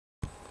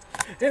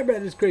Hey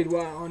everybody, this is Crazy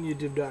Why on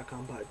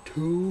YouTube.com part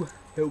 2.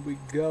 Here we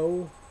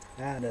go.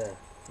 And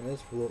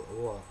that's what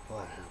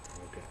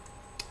happened, okay.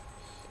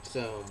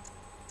 So,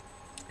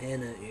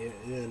 and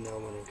you know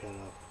when I'm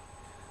kind of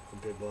a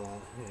bit blah,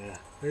 yeah.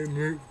 Hey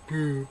mate,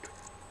 poop.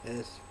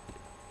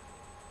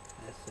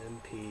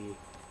 SMP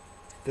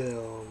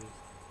Films,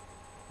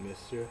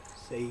 Mr.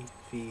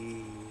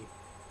 Safety.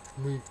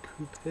 Me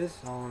poop his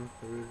song,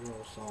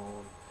 original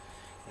song.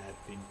 Got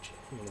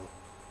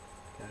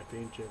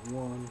feature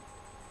one.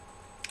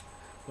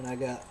 When I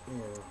got,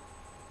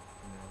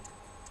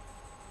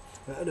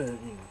 I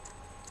didn't,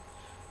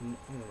 no,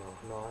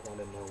 I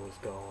didn't know what's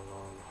going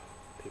on.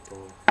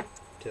 People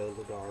till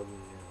the garden,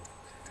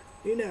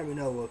 you never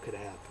know what could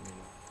happen,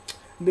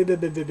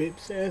 Bip,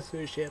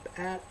 censorship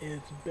at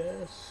its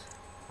best.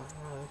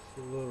 That's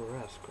the Little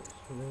Rascals.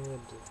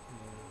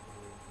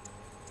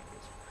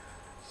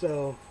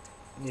 So,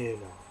 yeah.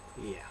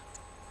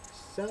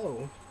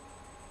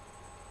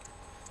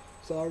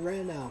 So I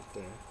ran out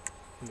there,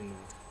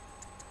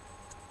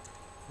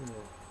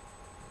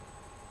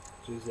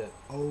 just that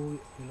old,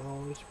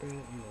 always spread,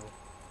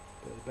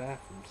 to the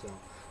bathroom. So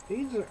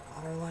these are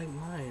like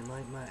mine,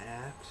 like my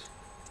axe,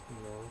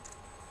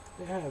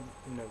 They have,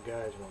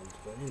 guys ones,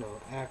 but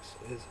axe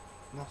is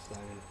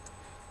nothing,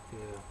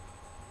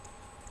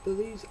 But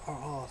these are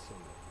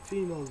awesome.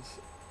 Females,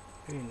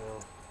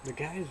 the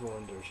guys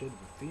ones are shit,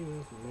 but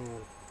females,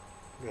 man,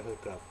 gotta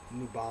hook up.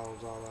 New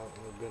bottles on that,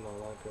 we're gonna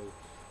like a.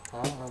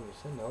 I'm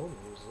just sitting over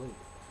and sleep.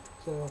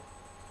 So,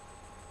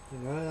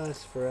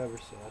 that's forever,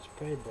 so I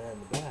sprayed that in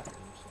the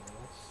bathroom, so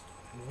that's,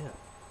 yeah,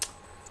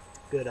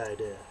 good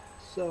idea.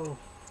 So,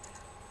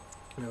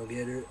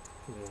 get her,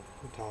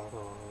 talk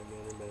on,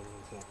 get her better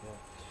and stuff,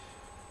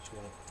 She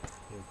got,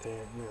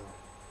 parent,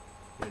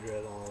 get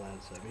rid of all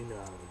that stuff, how we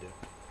do.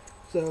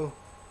 So,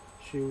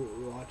 she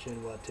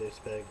watching what to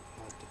expect,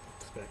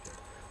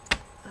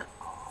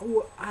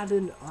 I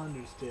didn't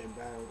understand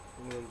about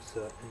when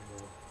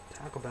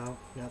talk about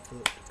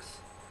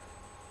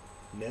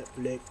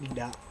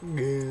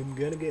Netflix.com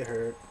gonna get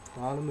hurt. A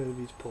lot of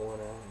movies pulling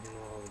out,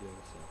 how we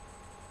doing, so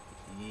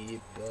yeah,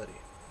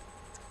 buddy.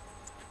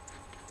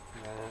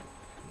 Yeah.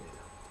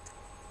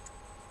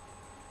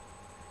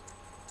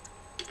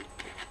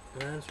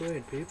 That's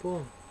weird.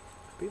 People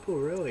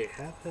really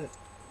have it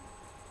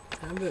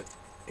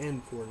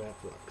in for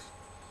Netflix.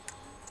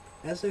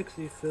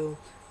 SXE Phil,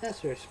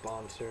 that's their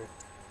sponsor,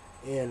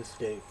 and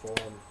State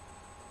Farm.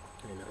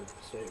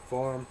 State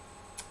Farm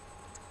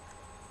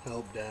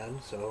help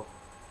Dad, so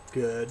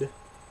good.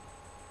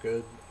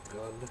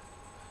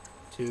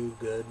 Two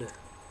good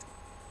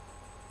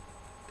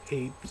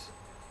peeps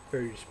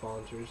for your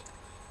sponsors.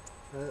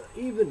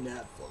 Even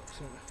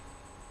Netflix.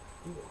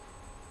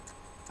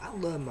 I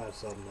love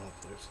myself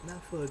Netflix.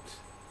 Netflix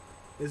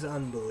is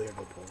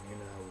unbelievable,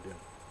 how we do.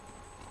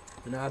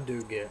 And I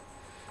do get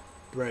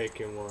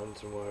breaking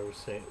ones and whatever,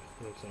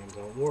 when things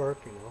don't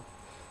work,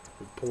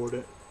 report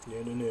it,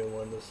 get a new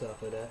one and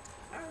stuff like that.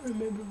 I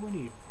remember when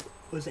he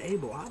was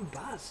able, I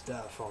buy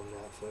stuff on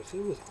Netflix.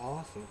 It was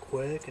awesome,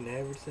 quick and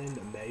everything,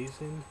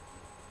 amazing.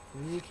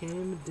 And you can't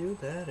even do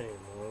that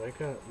anymore. They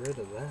got rid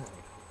of that.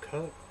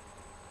 Cut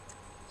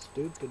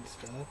stupid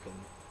stuff,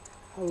 and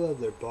I love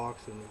their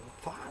boxing.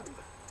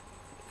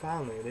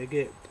 Finally, they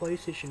get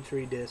PlayStation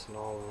 3 discs and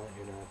all that,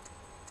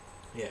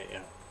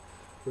 Yeah.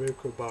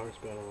 Record box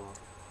better on,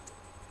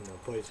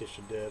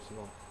 PlayStation discs and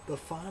all. But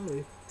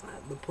finally,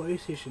 the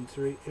PlayStation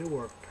 3, it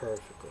worked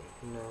perfectly,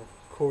 Of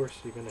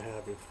course, you're gonna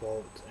have your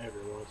faults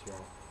every once in a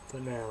while,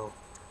 but now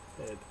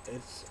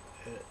it's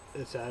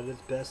at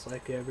its best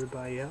like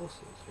everybody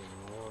else's. I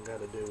don't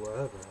gotta do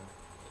whatever.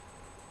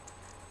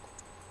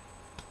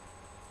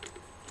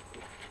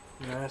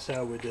 And that's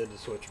how we did the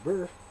switch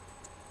birth,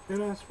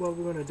 and that's what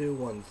we're gonna do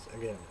once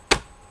again.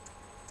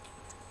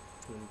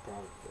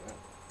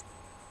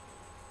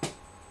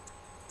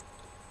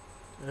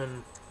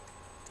 And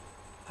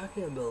I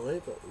can't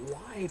believe it.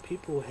 Why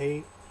people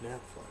hate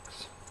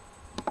Netflix?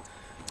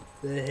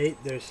 They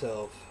hate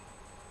themselves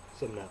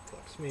some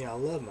Netflix. Me, I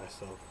love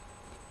myself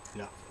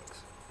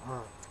Netflix.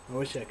 I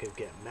wish I could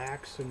get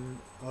maximum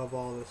of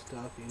all this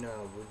stuff,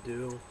 I would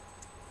do.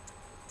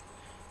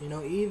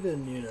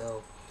 Even,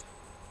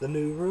 the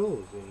new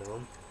rules,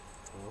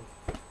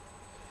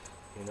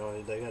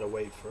 they gotta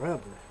wait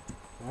forever.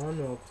 I don't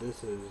know if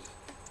this is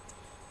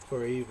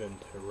for even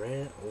to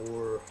rent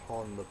or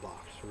on the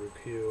box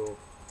review,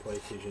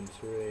 PlayStation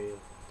 3,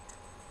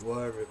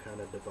 whatever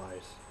kind of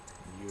device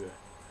you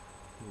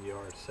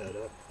are set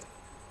up.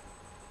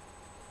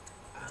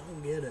 I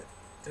don't get it.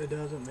 It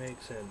doesn't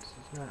make sense.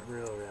 It's not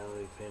real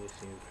reality,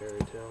 fantasy, and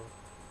fairy tale.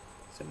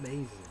 It's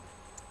amazing.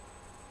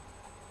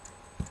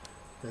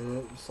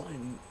 And it's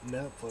like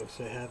Netflix,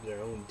 they have their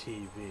own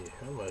TV.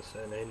 Unless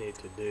they need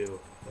to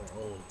do their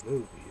own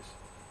movies.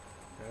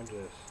 I don't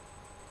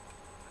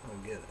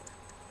get it.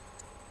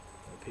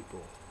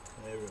 People,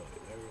 they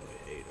really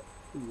hate it.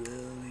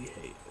 Really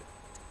hate it.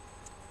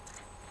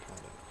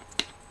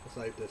 It's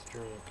like this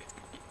drink.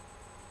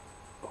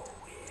 Oh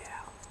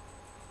yeah.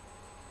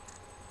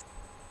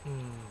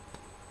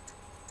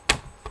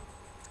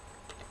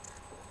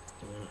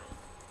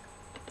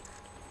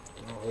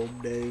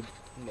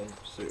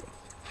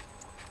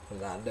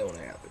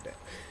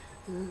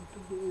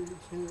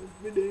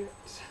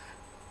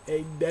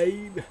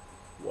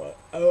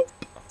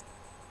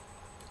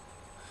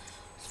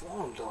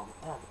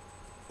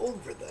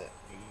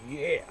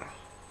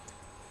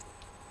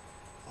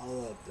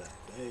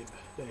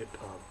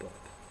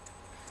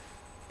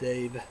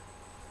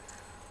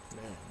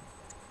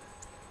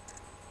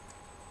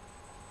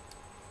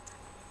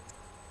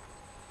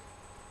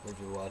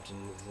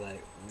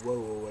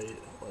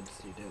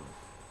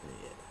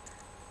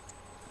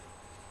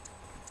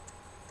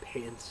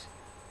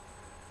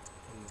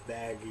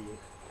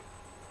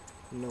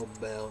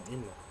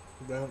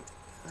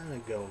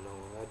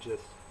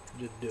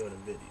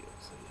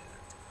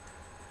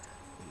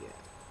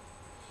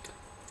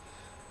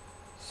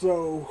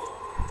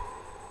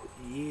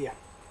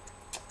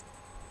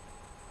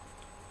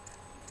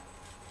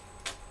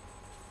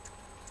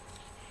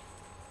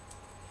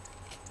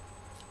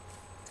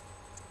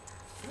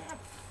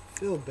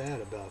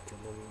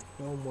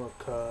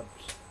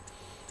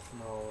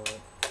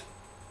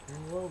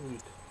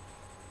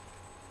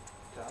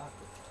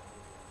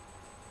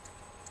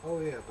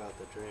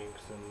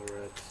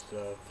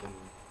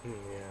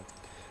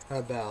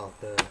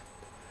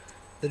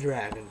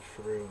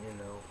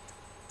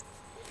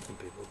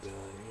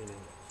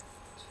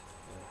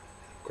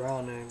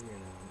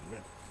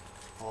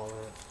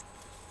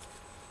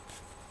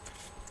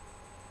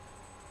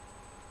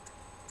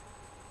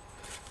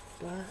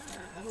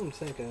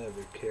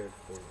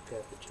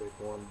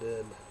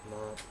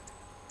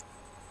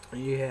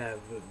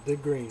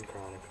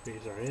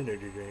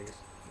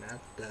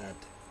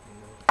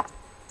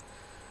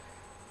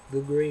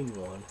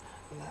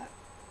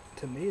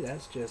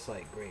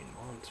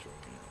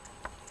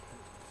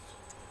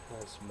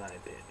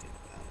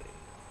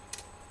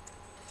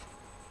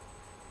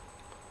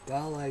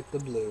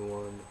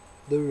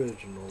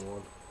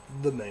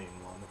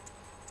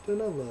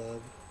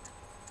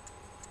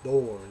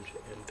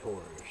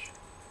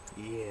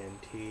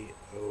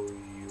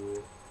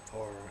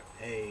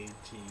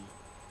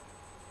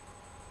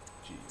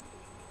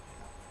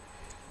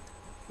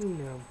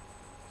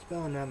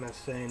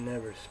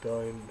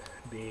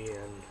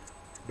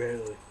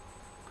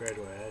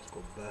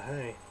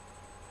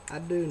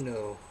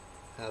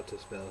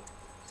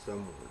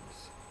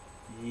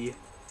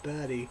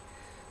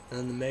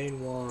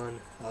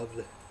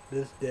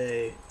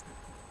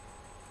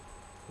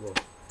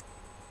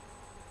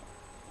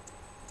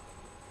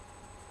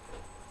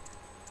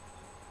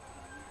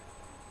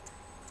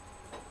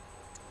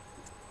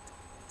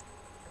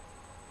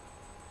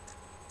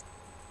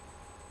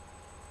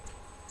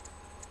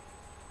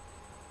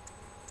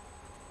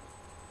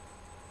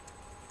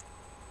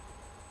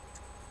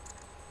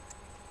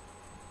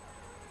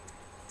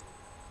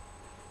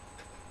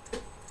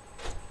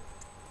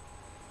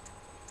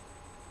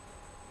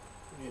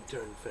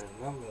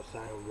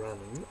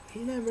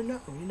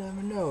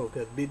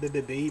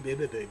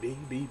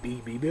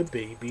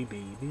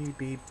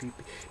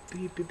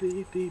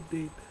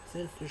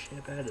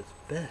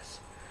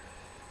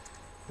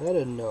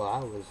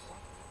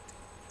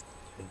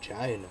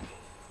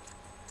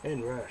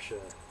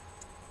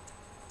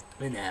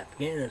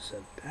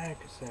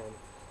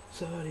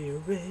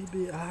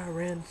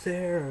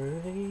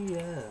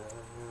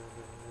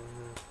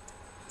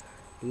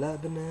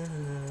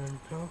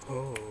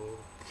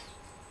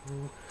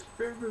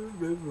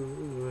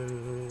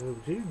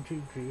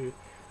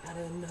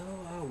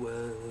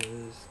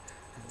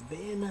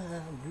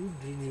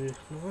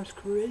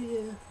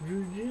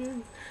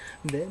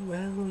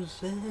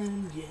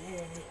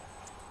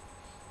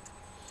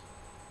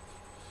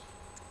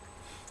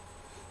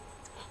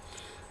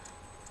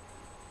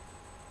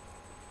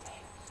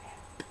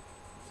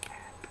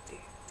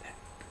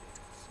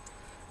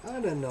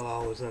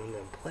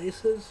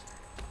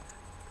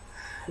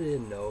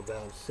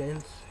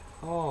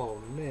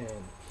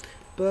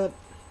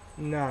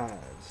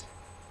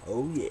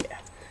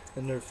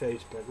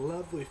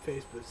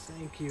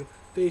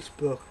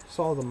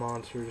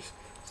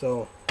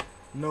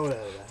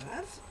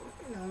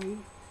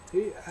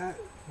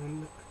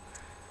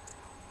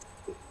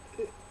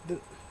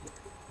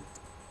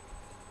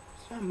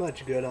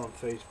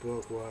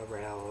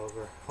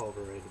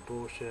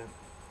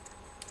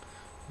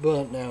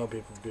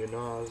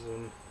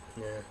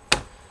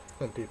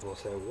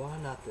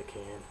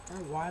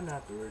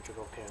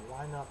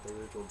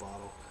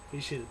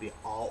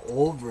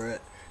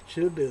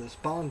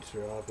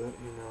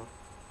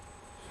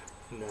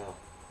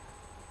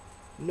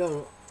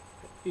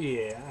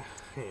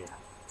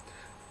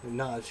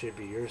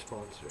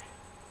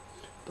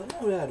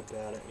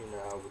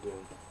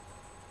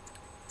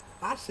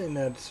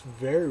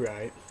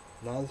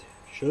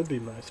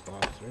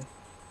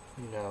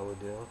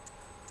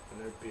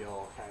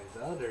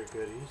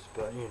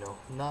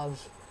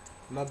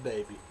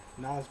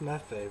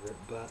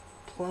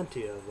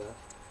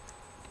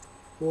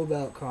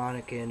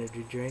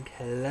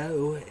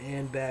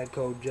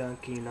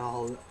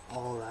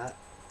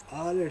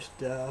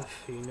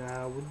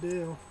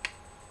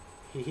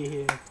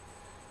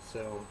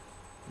 So,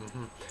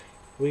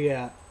 we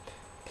got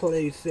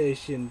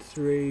PlayStation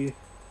 3,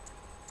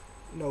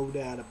 no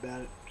doubt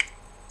about it.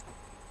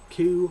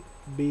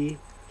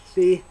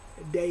 QBC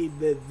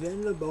David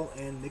available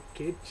in the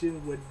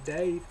kitchen with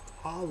Dave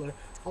Holler,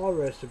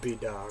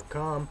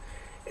 allrecipe.com,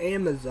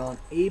 Amazon,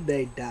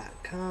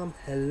 eBay.com,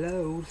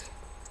 hellos,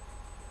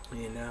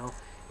 you know.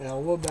 Now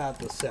what about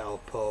the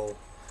South Pole?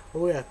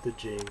 We got the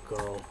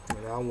Jinko,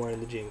 and I'm wearing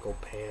the Jinko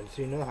pants.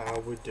 You know how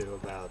we do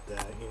about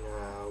that. You know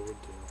how we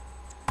do.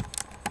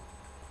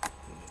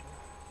 Yeah.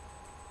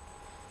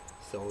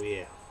 So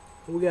yeah,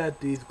 we got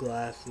these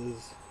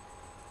glasses.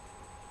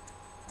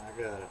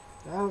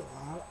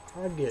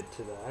 I'll get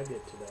to that. I'll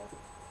get to that.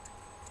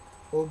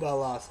 What about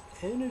Lost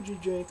Energy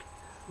Drink?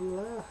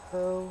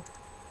 Hello.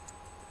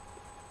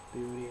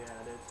 Beauty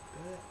had its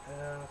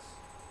best.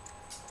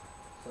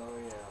 So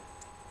yeah.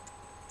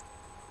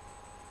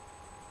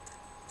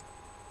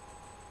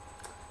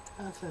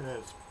 I think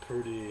that's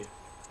pretty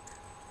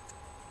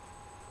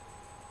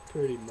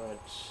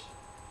much.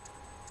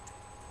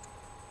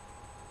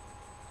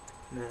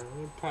 No,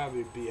 there'd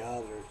probably be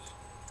others.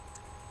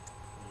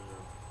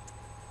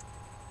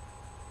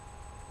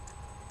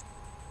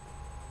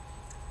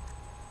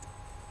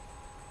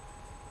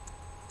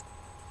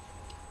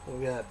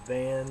 We got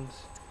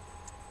Vans,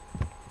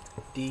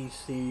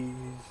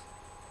 DCs.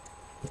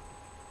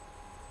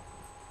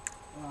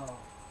 Oh,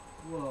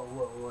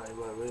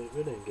 wait,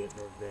 we didn't get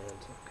no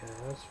Vans. Okay,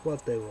 that's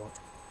what they want.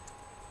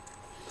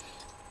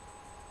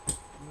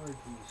 More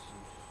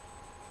DCs.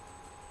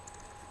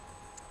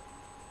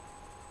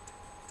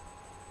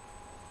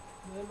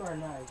 Them are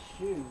nice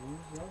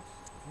shoes. That's,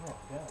 oh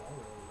god, I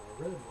really my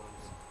red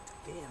ones.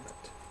 Damn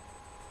it.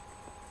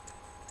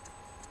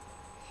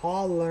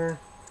 Holler.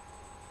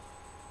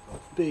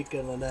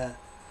 Speaking of that,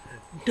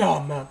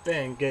 my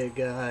pancake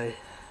guy.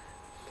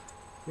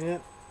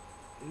 Yep.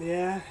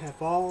 Yeah, if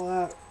all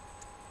that.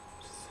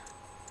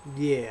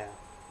 Yeah.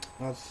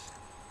 Let's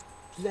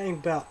think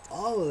about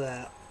all of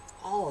that.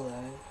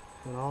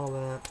 And all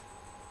that.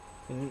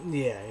 And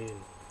yeah.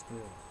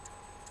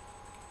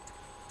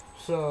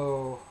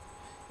 So,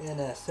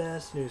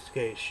 NSS, new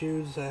skate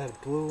shoes. I had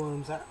blue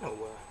ones. I don't know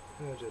what.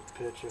 I was just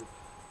pitching.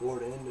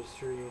 Ward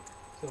Industry.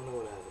 Don't know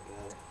what I had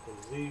about it. And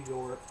Z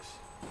Yorks.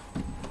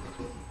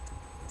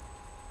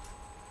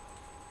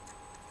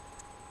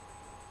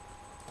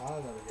 I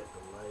gotta get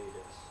the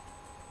latest.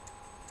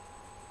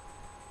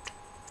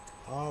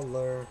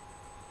 Holler.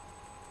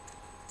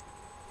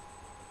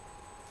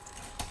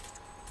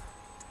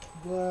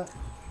 But,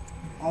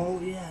 oh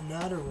yeah,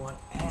 another one.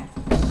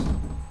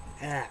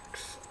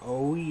 Axe.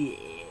 Oh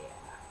yeah.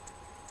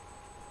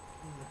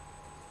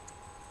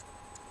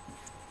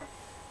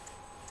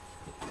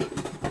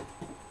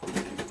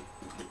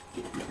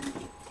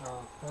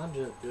 I'm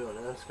just doing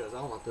this because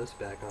I want this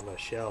back on the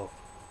shelf.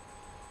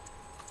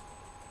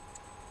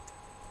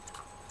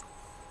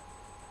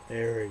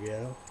 There we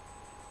go.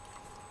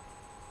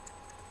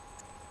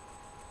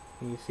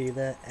 Can you see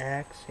that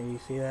axe? Can you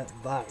see that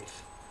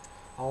vice?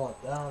 I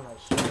want that on the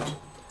shelf.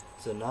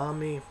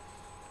 Tsunami,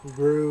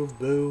 Groove,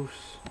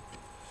 Boost,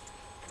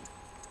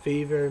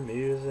 Fever,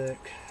 Music,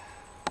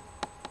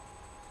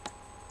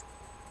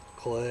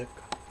 Click.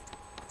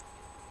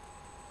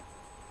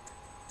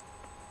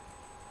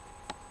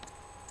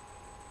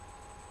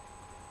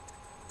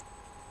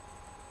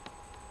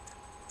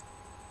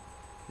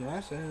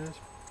 That's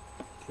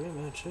pretty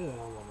much it. I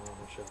want on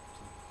the shelf.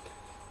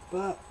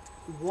 But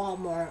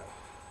Walmart,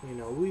 you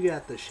know, we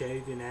got the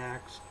shaving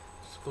axe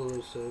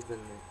exclusive,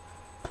 and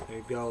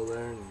you go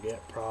there and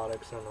get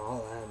products and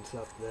all that and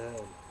stuff there.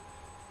 And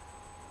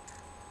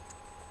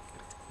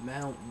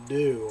Mountain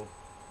Dew,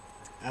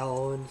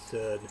 Alan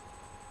said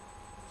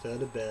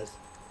the best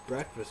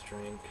breakfast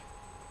drink,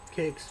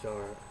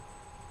 Kickstart,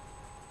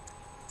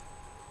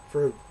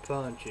 fruit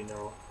punch, you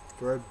know,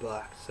 for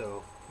 $1,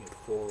 so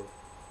for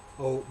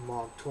Oat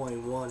Mark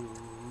 21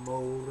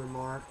 Motor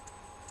Mark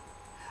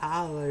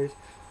hollers.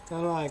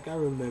 And like I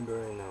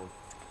remember, you know,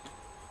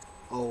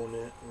 own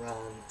it,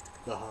 run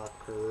the hot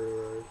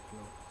careers, you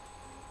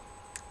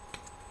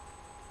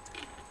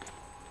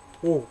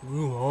know. Oh,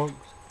 you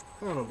honks.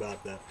 I don't know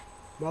about that.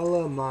 But I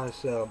love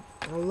myself.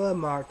 I love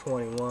Mark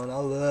 21. I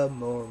love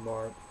Motor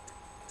Mark.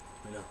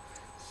 You know,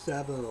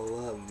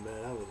 7-Eleven,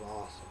 man, that was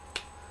awesome.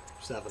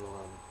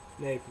 7-Eleven.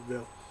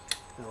 Naperville.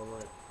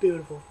 Illinois.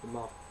 Beautiful.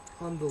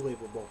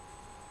 Unbelievable.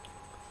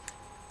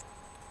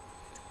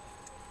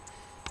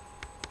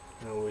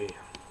 Oh, we.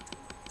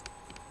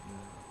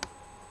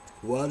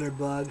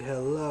 Waterbug,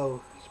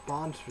 hello.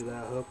 Sponsor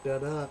that. Hook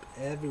that up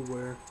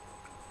everywhere.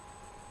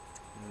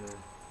 You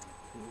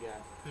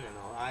got, you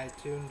know,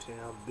 iTunes, you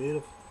know,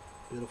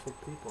 beautiful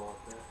people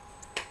out there.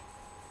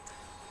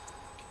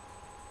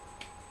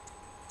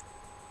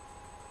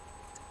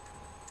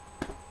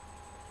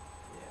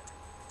 Yeah.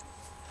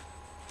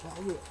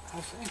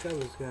 I think I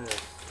was gonna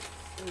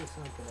say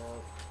something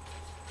else,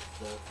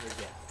 but I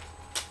forgot.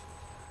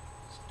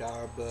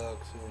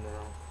 Starbucks, you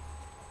know.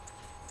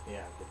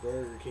 Yeah, the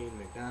Burger King,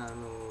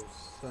 McDonald's,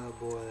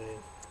 Subway,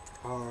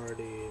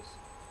 Hardee's.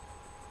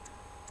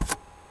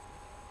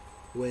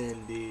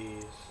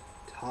 Wendy's,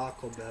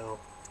 Taco Bell,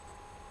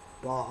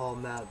 Baja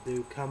Mountain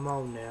Dew. Come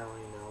on now,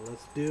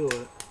 let's do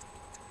it.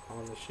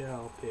 On the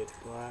show, pitch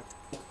black.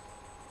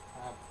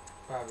 I'd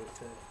probably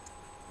say.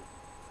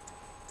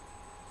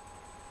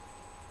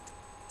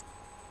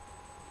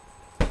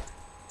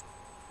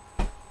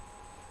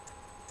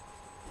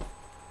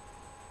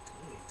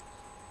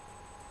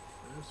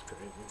 That's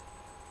crazy.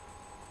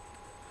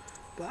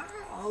 But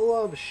I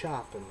love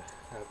shopping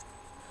at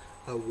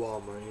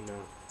Walmart,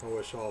 I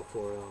wish all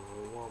four of them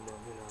at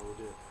Walmart, would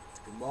do.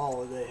 The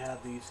mall, they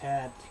have these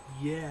hats.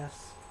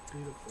 Yes,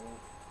 beautiful.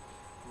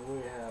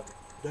 We have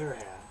their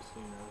hats,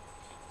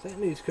 Some of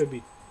these could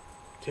be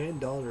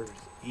 $10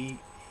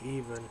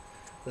 even.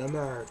 Them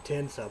are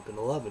 10 something,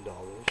 $11.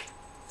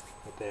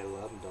 I pay $11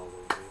 even.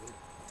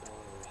 $1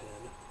 a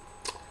head.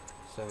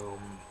 So,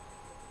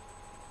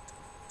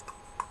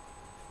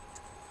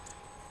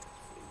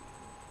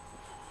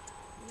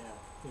 yeah,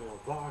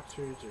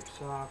 boxers or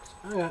socks.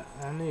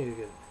 I need to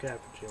get a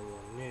cappuccino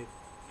one. I need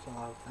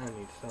socks. I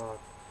need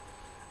socks.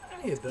 I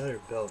need a better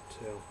belt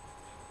too.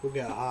 We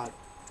got Hot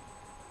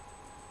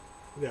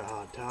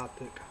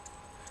Topic.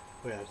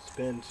 We have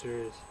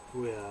Spencer's.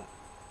 We have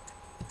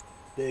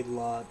Big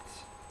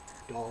Lots,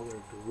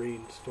 Dollar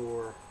Green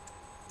Store.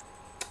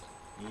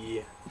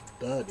 Yeah,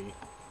 buddy.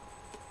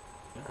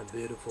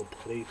 Beautiful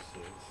places.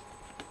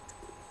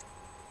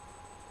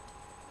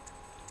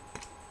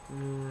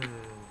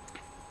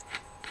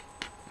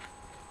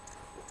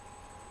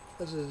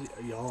 This is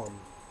yum.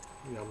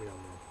 Yum.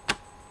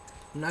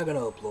 I'm not gonna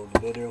upload the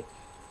video,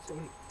 so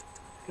you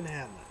can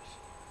have this.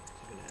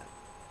 You can have.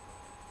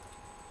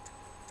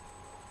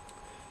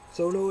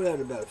 So know that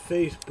about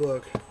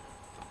Facebook.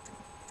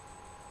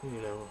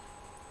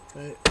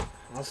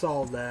 I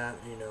saw that.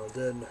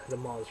 Then the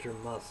Monster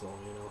Muscle.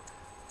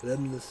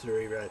 Them the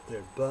three right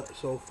there. But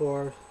so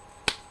far,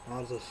 I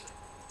was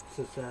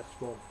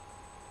successful.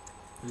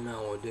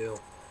 Now I do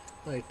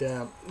like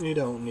that. You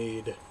don't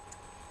need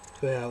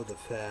to have the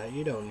fat.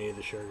 You don't need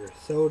the sugar,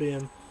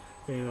 sodium.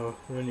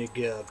 When you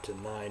get up to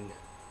 9%,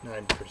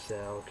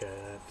 okay,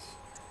 that's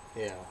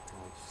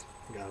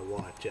gotta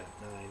watch at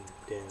 9,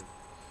 10.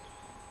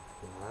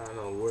 I don't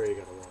know where you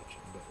gotta watch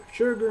it, but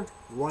sugar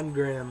 1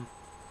 gram.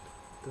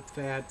 The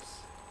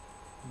fats,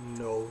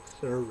 no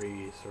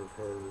sirrees or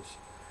hers.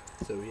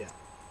 So yeah.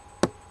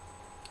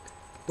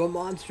 But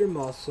Monster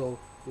Muscle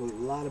with a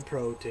lot of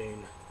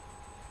protein.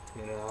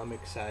 I'm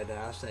excited.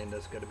 I think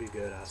that's gonna be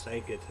good. I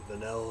think it's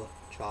vanilla,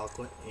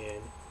 chocolate,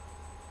 and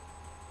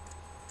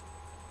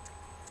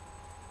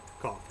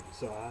coffee.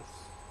 So I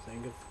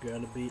think it's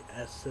gonna be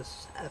a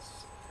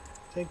success.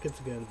 I think it's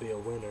gonna be a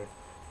winner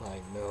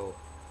like no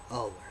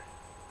other.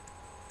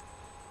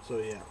 So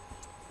yeah.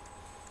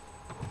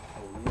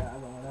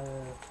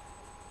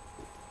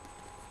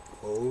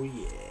 Oh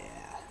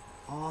yeah.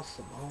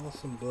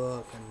 Awesome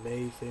book.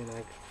 Amazing.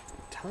 Like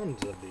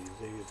tons of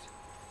these.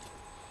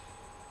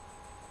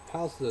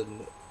 How's the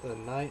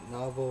night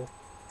novel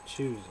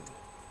chosen?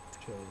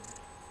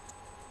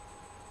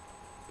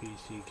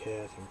 PC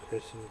Cast and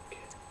Christian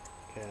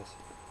Cast.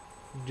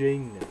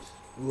 Genius.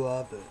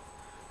 Love it.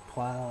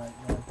 Twilight,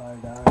 Vampire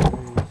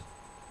Diaries.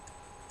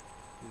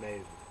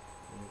 Amazing.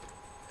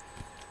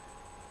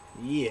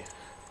 Yeah.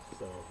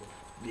 So,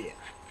 yeah.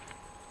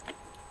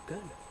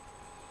 Good.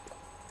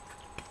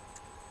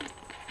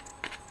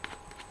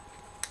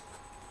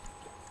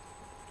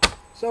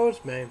 So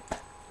it's May.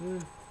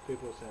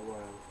 People say,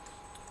 well,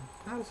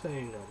 I'm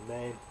saying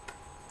May.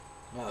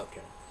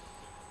 Okay.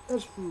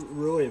 That's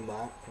really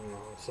my,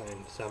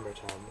 saying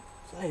summertime.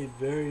 It's a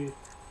very,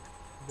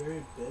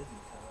 very busy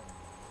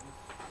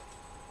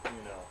time.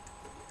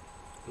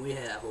 We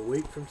have a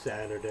week from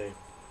Saturday.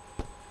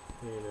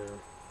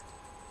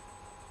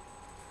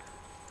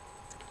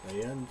 My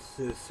young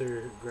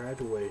sister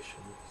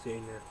graduation,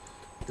 senior.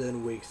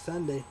 Then week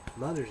Sunday,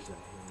 Mother's Day.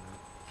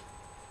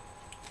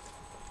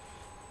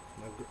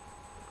 My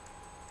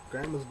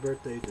grandma's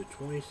birthday is the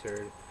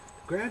 23rd.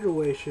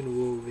 Graduation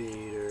will be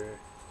either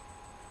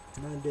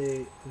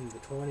Monday, the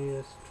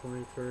 20th,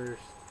 21st,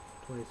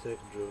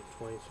 22nd, or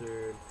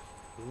 23rd.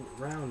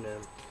 Around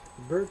them.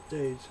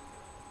 Birthdays.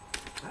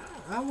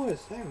 I was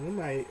saying we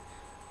might.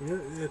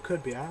 It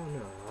could be. I don't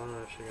know. I don't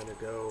know if she's gonna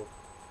go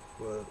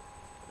with.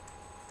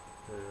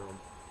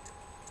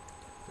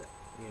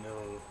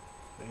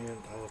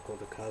 Aunt, uncle,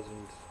 the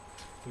cousins,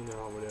 I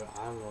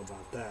don't know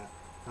about that.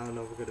 I don't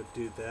know if we're gonna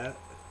do that.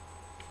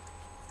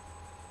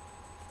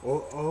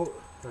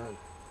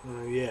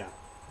 Yeah.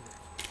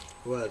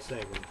 Well, I was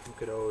thinking we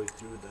could always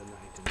do the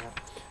night and that.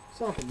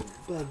 Something,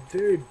 but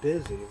very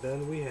busy.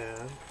 Then we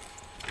have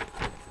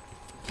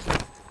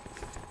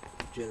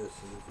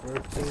Genesis'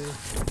 birthday.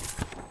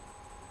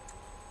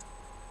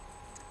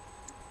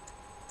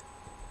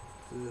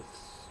 This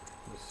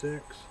the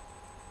 6th.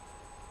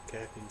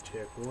 Caffeine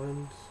check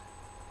 1s.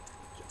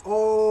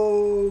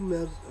 Oh,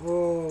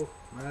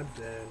 my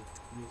bad.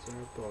 These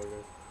are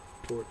August.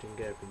 14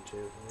 caffeine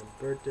checks. And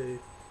birthday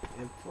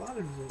and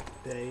Father's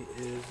Day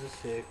is the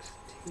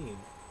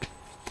 16th.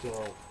 So,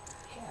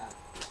 yeah.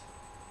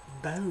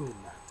 Boom.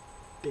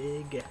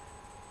 Big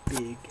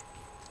big,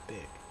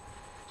 big.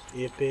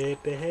 Yippee,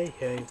 yippee, hey,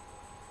 hey.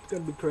 It's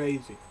gonna be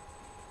crazy.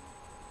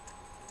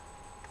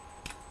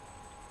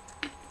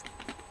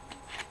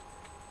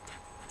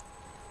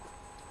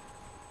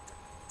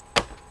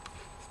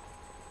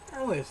 I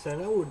always said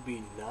that would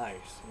be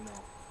nice, you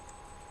know.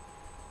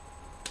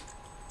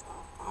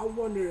 I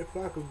wonder if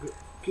I could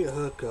get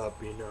hooked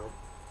up, you know.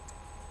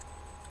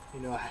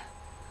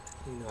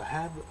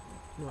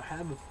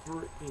 Have a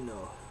free,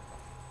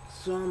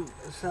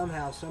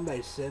 somehow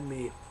somebody send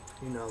me,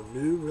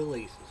 new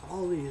releases,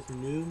 all these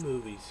new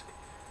movies,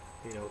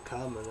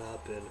 coming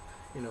up, and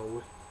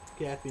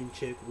Caffeine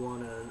Chick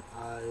wanna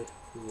I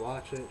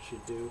watch it. She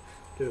do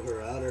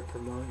her other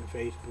promoting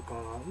Facebook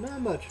on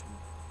not much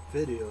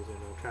videos,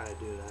 try to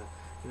do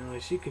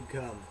that. She could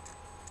come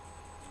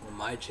on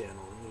my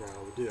channel,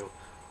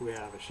 we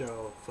have a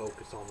show,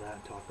 focus on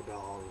that, talk about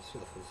all the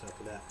stuff and stuff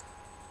like that.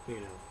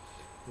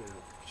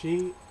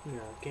 She,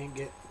 can't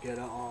get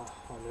on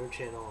her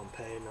channel and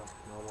pay, no,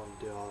 I want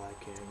to do all I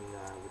can,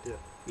 I would do,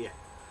 yeah.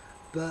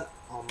 But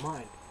on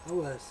mine, I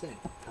was saying,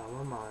 come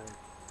on mine,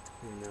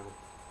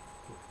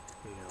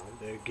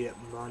 they get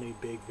money,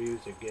 big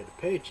views, they get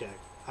a paycheck.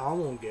 I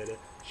won't get it,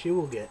 she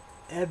will get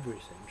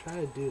everything.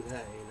 Try to do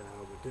that, I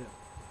would do.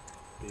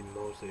 Be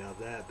mostly of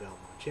that about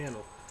my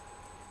channel,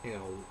 yeah,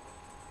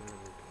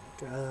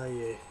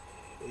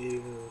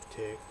 evil,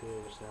 tick,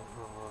 this, that,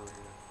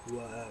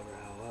 whatever,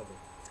 however.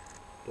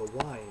 But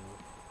why,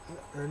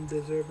 I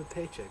deserve a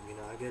paycheck,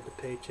 I get the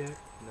paycheck,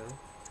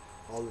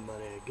 all the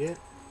money I get,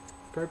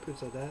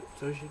 purpose of that,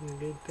 so she can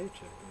get a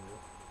paycheck,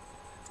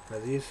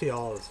 As you see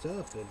all the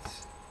stuff,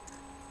 it's,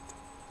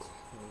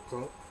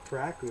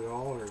 practically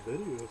all her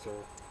videos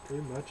are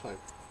pretty much like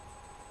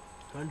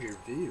 100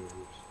 views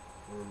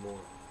or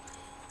more.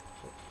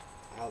 So,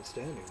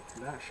 outstanding.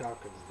 Not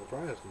shocking and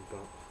surprising,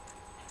 but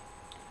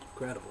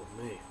incredible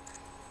to me.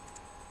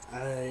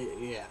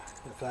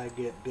 If I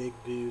get big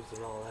views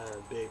and all that,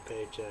 and a big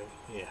paycheck,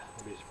 yeah,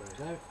 I'd be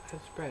surprised. I'm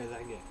surprised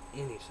I get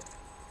anything.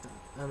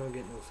 I don't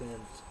get no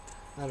cents.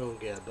 I don't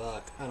get a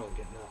buck. I don't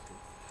get nothing.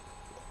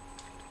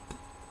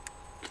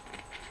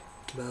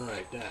 But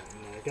like that,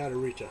 I gotta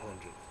reach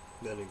 100.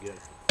 Then again,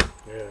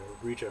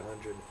 reach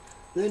 100.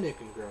 Then it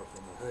can grow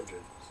from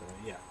 100. So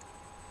yeah,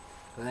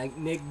 like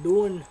Nick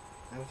doing,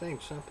 I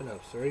think something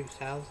of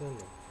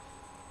 30,000.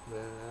 I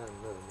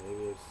don't know.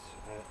 Maybe it's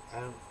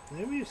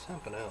maybe it's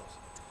something else.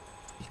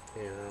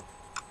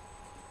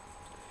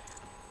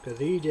 Because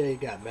EJ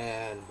got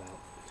mad about,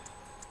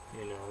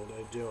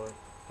 they're doing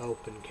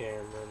open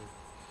Cameron,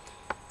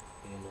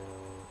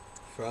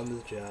 from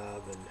his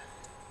job, and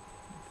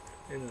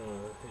and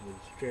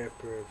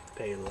strippers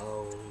pay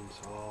loans,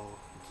 all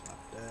stuff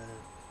like that.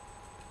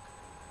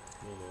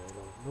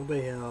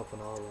 Nobody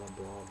helping, all that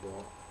blah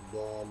blah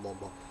blah blah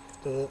blah.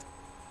 So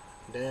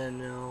then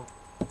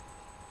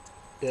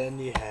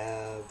you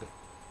have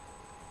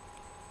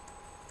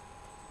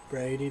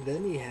Brady,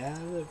 then you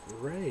have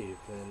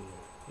Rafe, and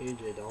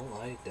EJ don't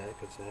like that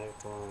because that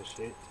kind of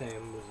shit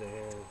Sam was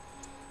there and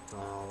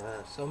all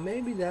that. So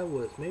maybe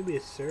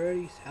it's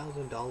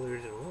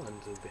 $30,000 in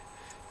ones.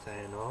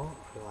 Saying,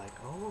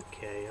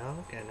 okay,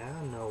 now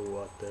I know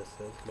what this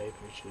is. Maybe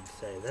we should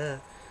say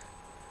that.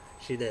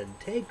 She didn't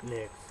take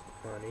Nick's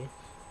money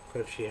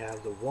because she has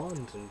the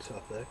ones and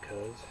stuff like that,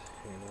 because,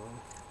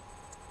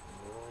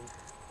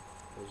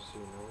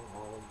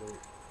 all of the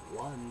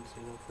ones,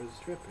 for the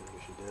stripping.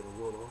 She did a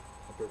little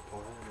upper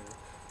part,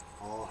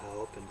 all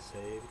help and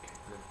save.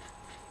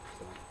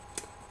 So,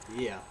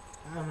 yeah,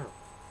 I don't know.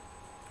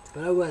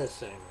 But I was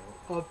saying,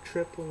 of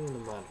tripling the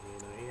money,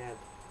 he had,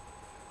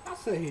 I'll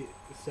say he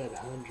said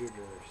 100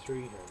 or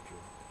 300.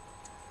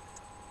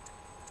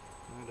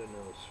 I don't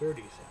know,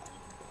 30,000.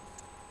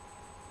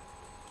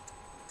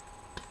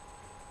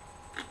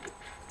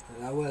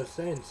 And I was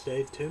saying,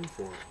 stay tuned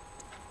for it.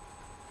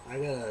 I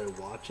gotta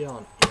watch it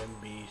on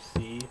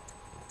NBC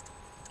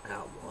at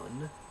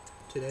 1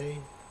 today,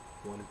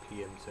 1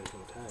 p.m.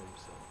 Central Time.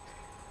 So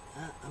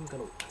I'm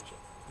gonna watch it.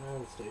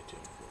 I'll stay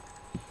tuned for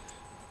it.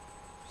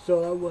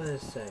 So I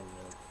was saying,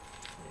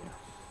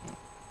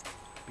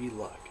 be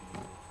lucky.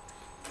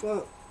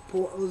 But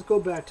let's go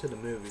back to the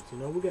movies.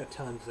 We got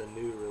tons of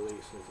new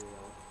releases.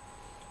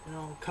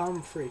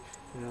 Come free.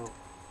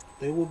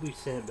 They will be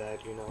sent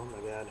back. I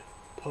got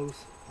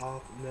post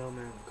off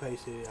mailman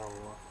Casey. I don't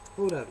know.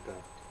 What that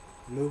about?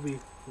 Movie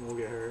won't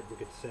get hurt. We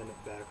could send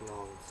it back and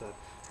all that stuff.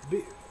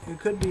 It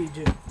could be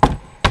just,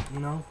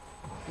 even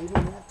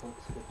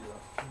Netflix could do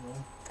it.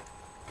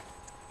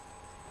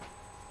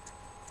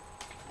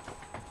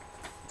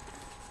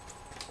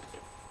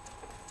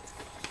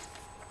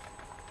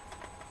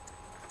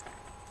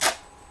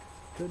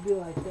 Could be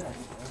like that,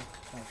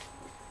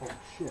 Oh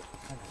shit.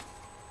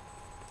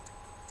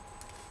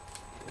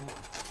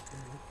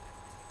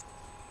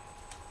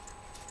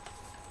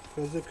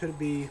 Because it could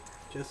be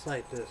just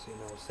like this,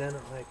 send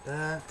it like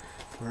that,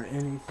 or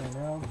anything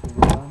else,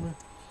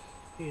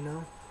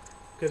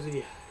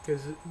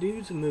 because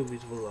these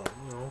movies we love,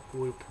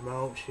 we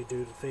promote, she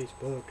do the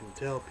Facebook and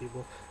tell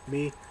people,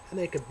 me, I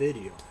make a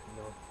video,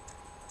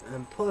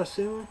 and plus,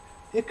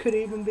 It could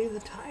even be the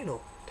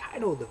title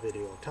of the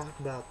video. Talk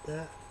about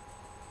that.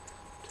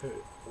 To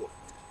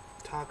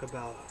talk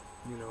about,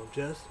 you know,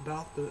 just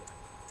about the.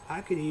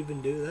 I could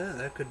even do that.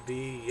 That could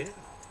be, yeah.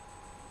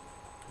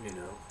 You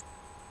know.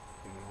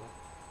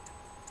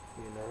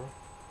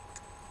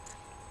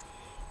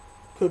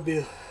 Could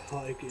be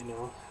like, you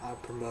know, I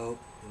promote,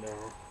 I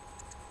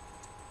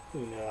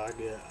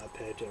get a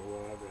paycheck,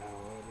 whatever,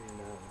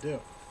 however, do.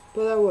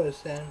 But I was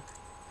saying,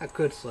 I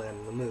could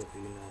slam the movie,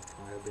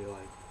 I'd be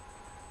like,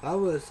 I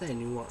was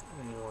saying, you want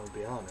to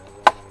be honest,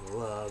 I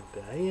love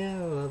that, yeah,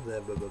 I love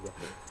that, blah, blah, blah,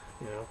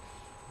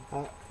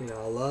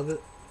 I love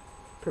it,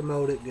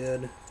 promote it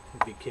good,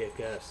 it'd be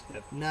kick-ass.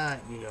 If not,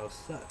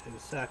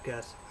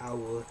 suck-ass, I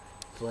will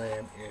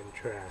slam and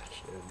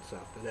trash and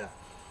stuff like that.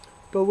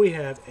 But we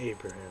have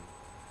Abraham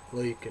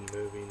Lincoln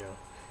movie,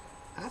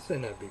 I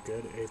think that'd be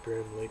good.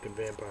 Abraham Lincoln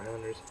Vampire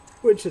Hunters,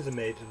 which is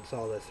amazing.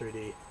 Saw that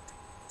 3D.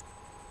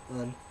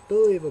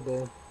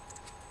 Unbelievable.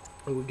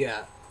 We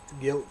got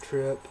Guilt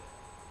Trip,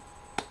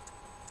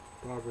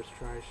 Barbara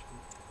Streisand.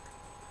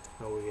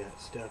 Oh, we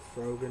got Steph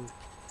Rogen.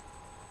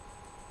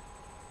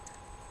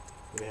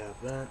 We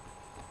have that.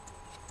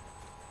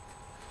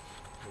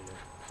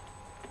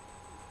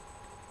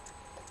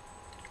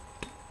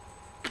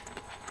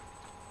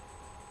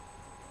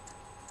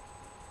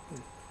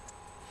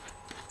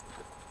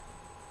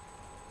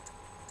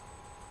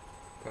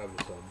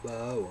 Probably some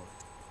bow.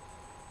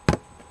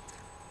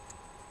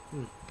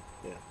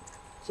 Yeah.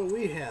 So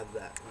we have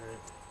that,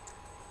 right?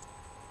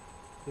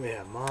 We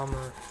have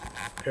Mama,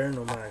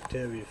 Paranormal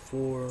Activity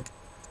 4.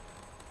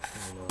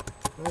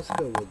 Let's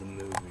go with the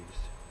movies.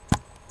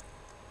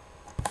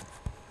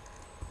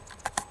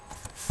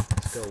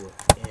 Let's go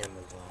with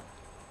Amazon.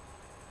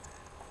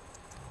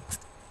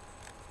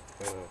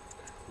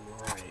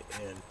 Right,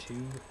 and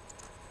 2000,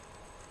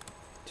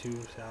 I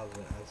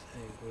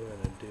think we're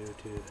gonna do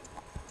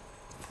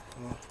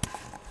I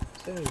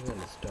think we're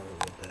gonna start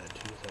with that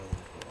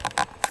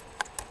 2012.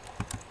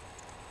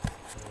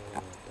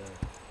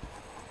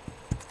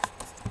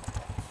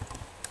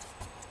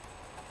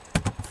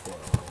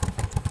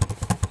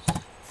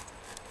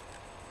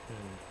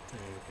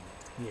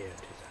 Yeah,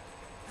 2000.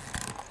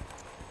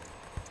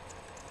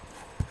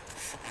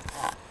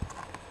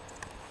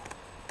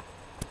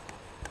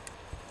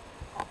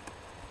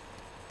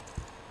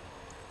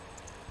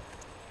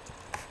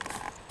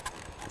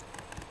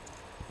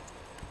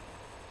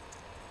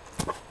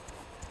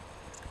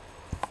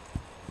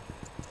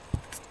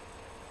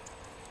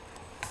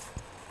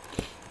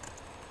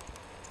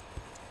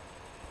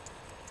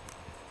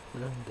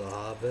 The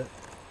Hobbit,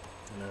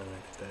 An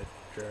Unexpected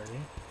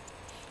Journey,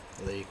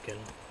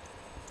 Lincoln,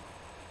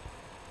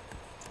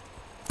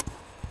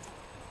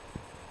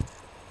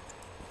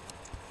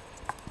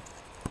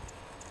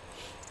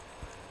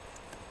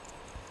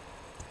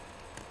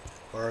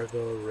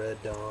 Argo,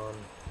 Red Dawn,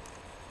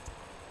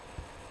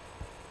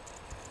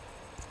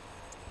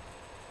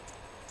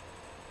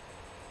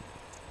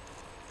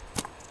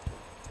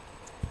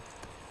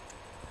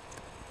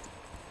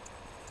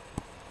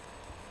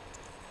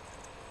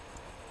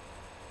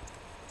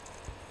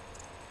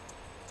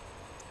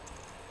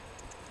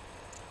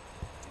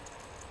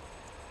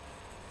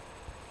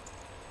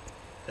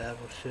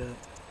 Battleship,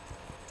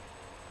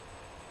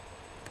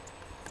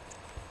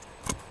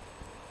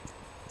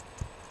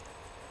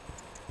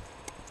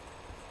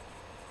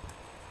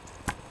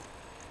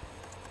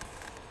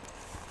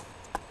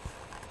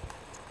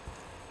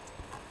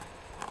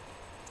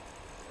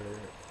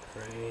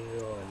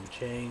 Angel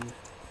Unchained,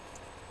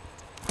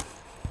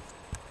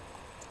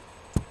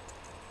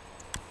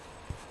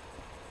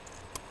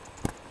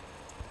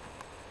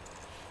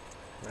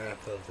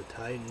 Wrath of the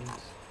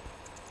Titans.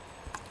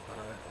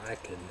 I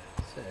can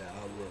say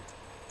I would.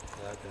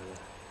 I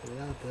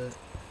gotta love it.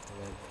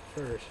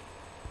 First.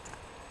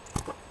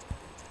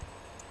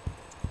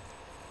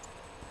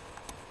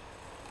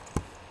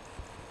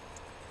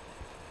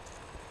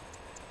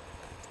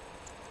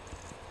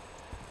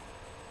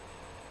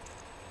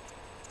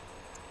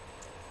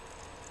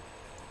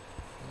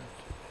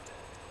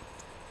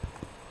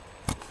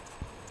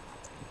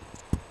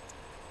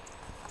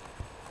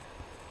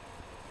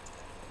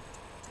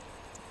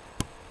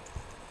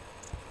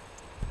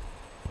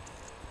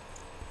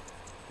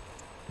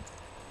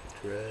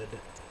 Dread.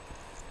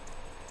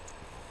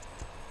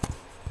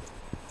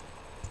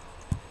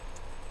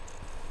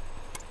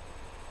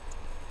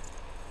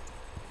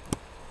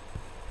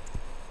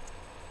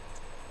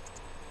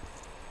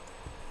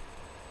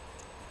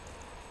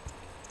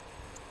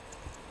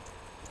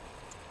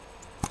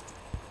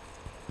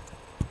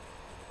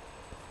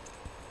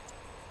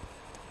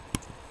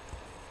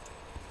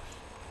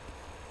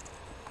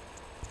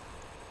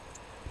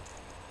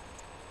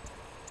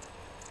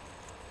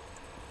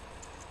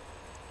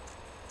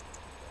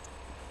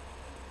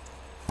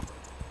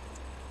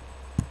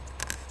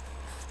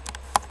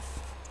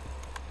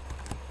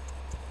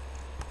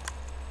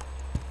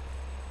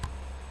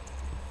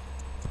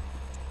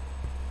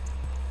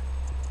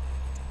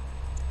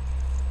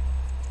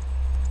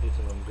 These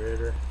are them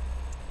greater.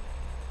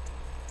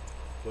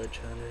 Witch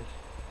Hunters.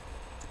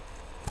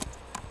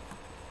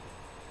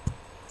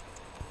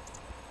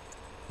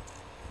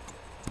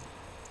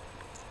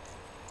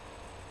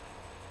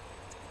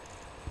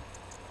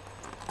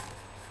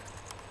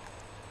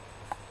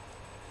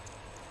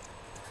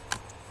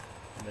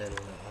 Middle of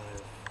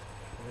Eye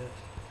Chris.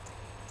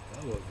 I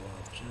would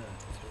watch that.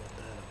 See what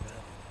that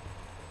about.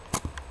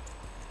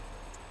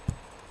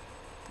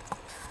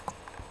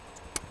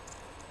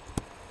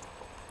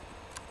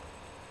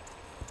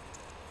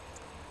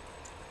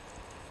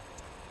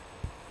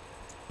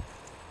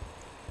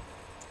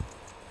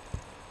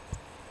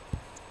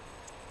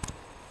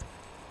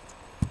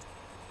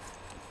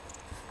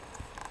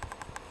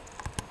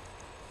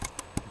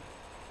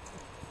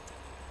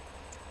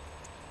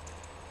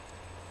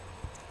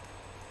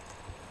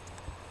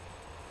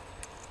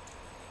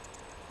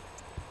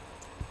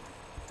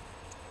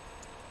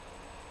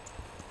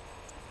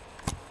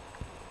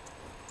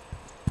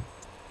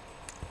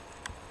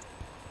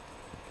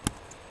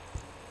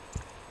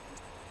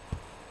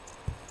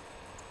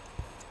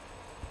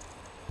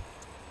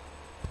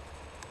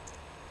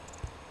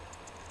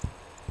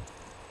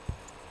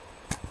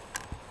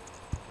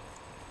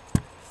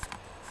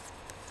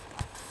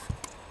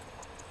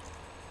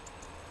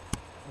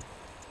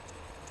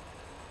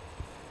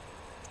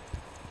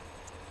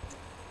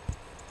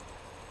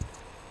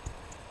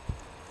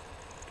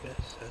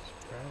 Guess that's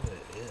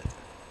probably it.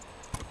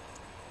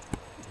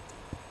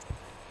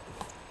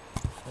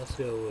 Let's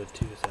go with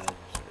 2000.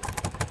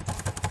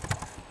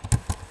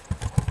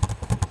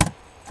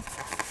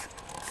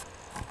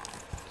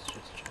 Let's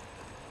just check.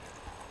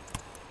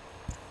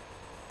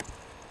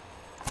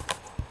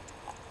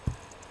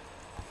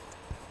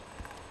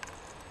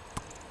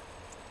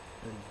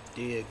 And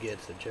Dia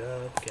gets a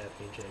job.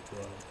 Captain Jake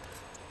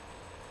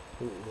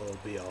will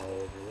be all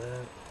over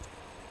that.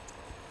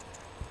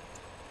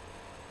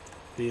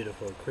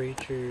 Beautiful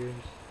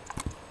creatures.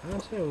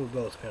 I'm saying we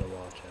both kind of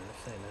watch it. I'm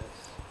saying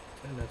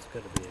that's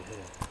gonna be a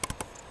hit.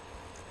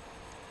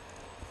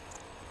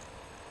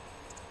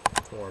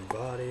 Warm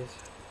bodies.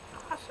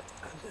 I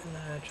think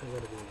that actually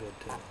gonna be good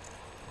too.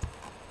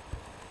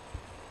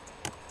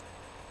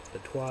 The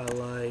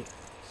Twilight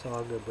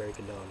Saga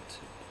Breaking Dawn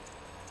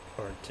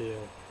Part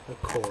 2.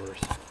 Of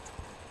course.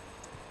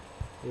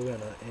 We're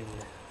gonna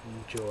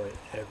enjoy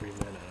every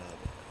minute of it.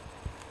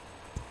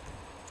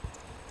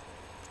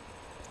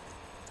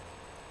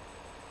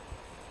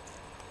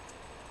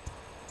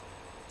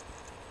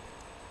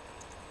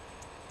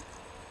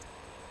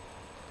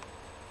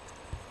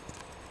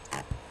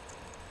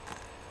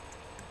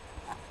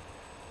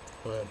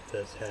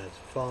 Olympus has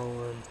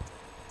fallen.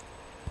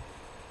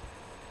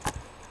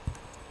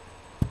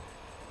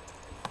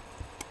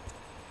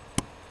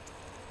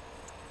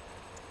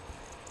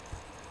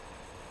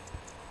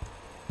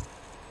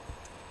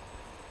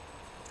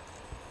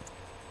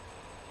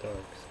 Dark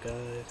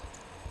skies.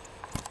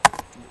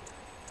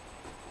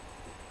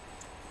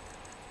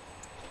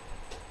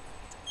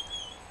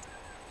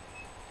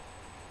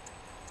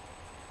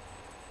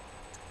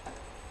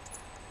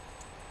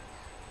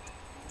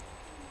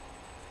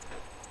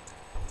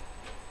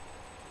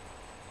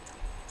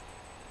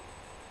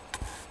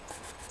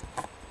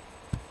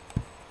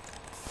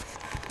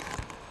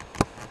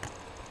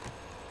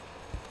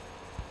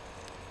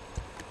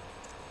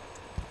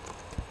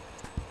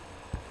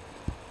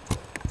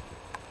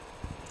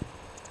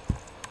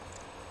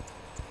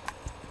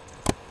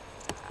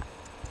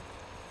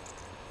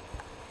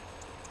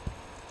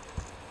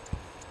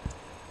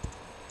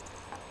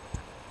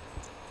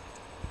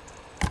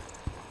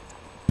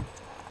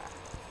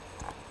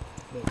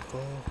 Cool.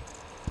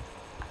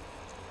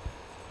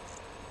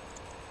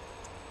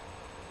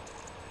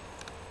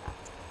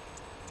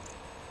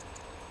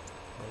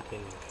 One thing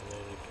in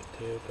Connecticut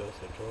too, goes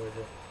to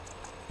Georgia.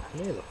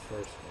 Maybe the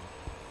first one.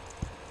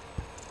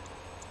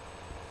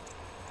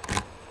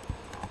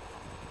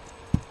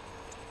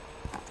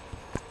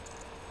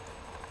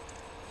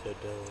 So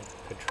don't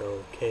control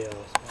chaos.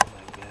 Oh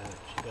my god,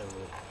 she wants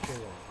that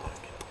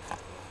chaos.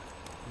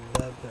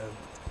 Love them.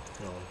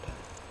 No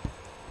time.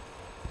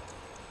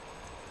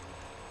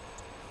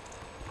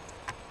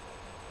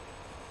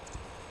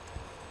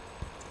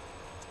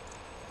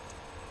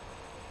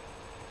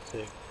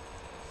 Six,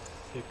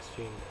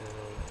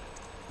 16-pound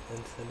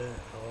incident.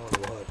 I want to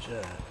watch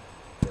that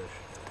for sure.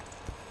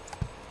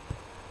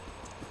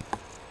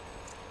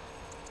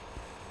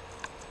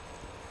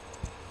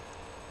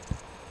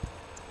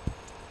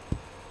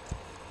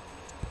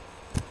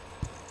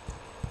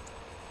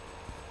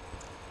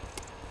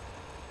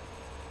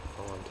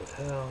 Haunted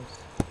house.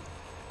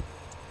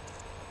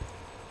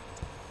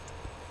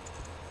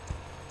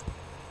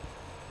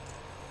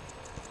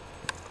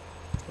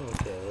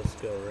 Okay, let's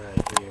go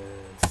right here.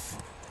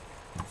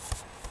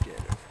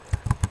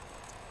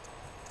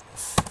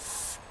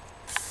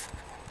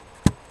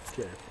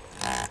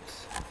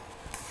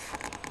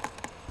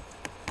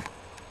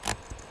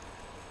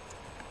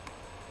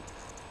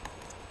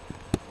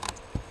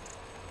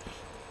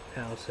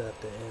 House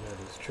at the end of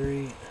the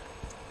street.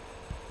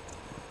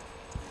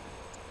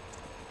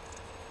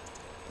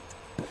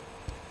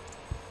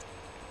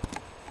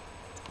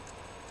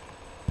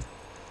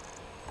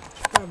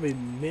 Probably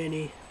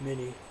many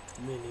more.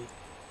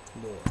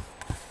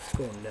 Let's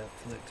go on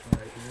Netflix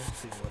right here,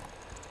 see what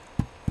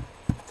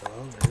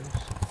dollars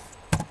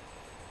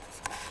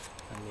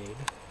I need.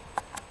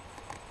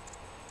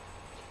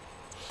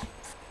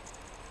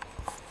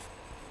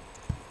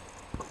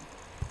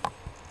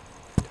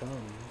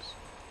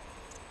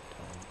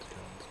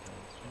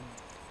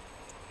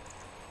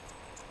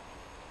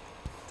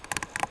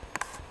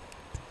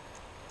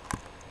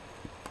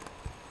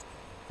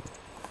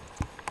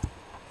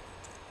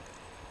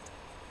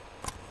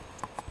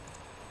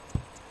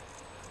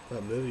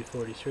 Movie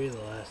 43, The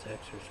Last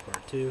Exorcist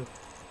Part 2,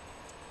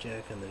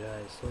 Jack and the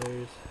Giant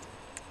Slayers.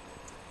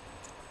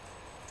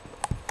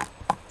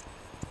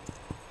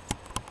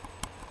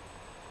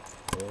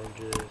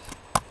 Oranges,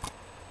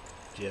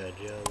 G.I.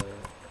 Joe,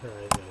 The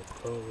Rise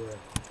of Cobra,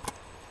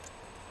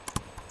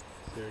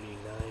 30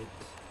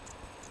 Nights,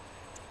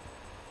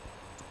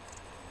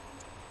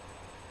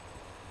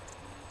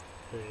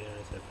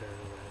 of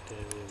Paranormal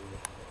Activity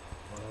with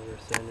Oliver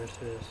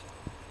Sanderson,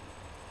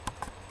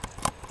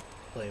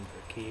 Playing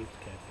for Keeps,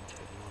 Captain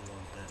Check Mom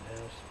on That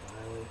House,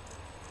 Smiley.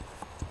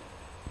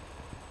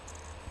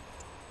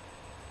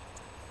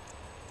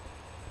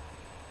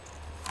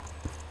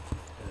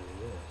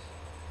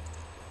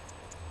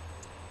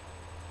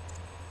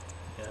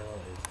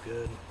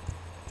 Good.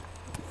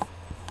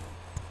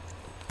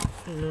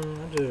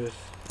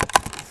 I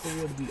think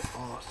it would be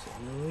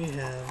awesome. And we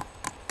have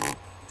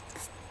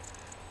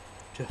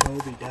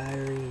Jehovah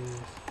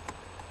Diaries,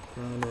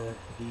 Rana,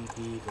 DD,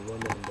 The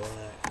Woman in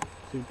Black,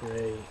 Super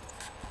 8.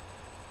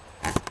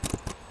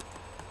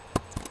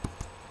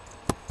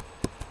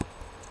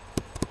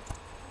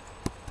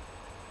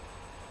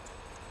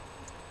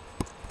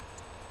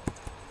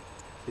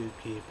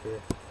 Zookeeper,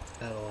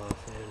 out of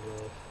Los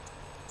Angeles.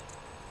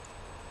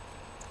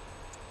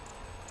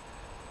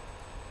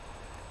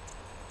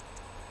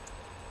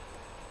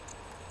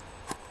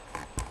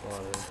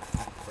 Water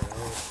for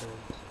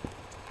elephants.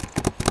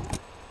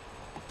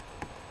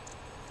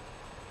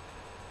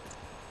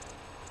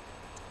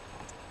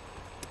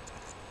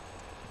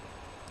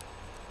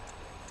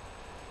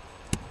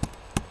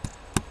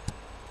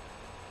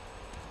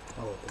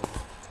 All of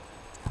them.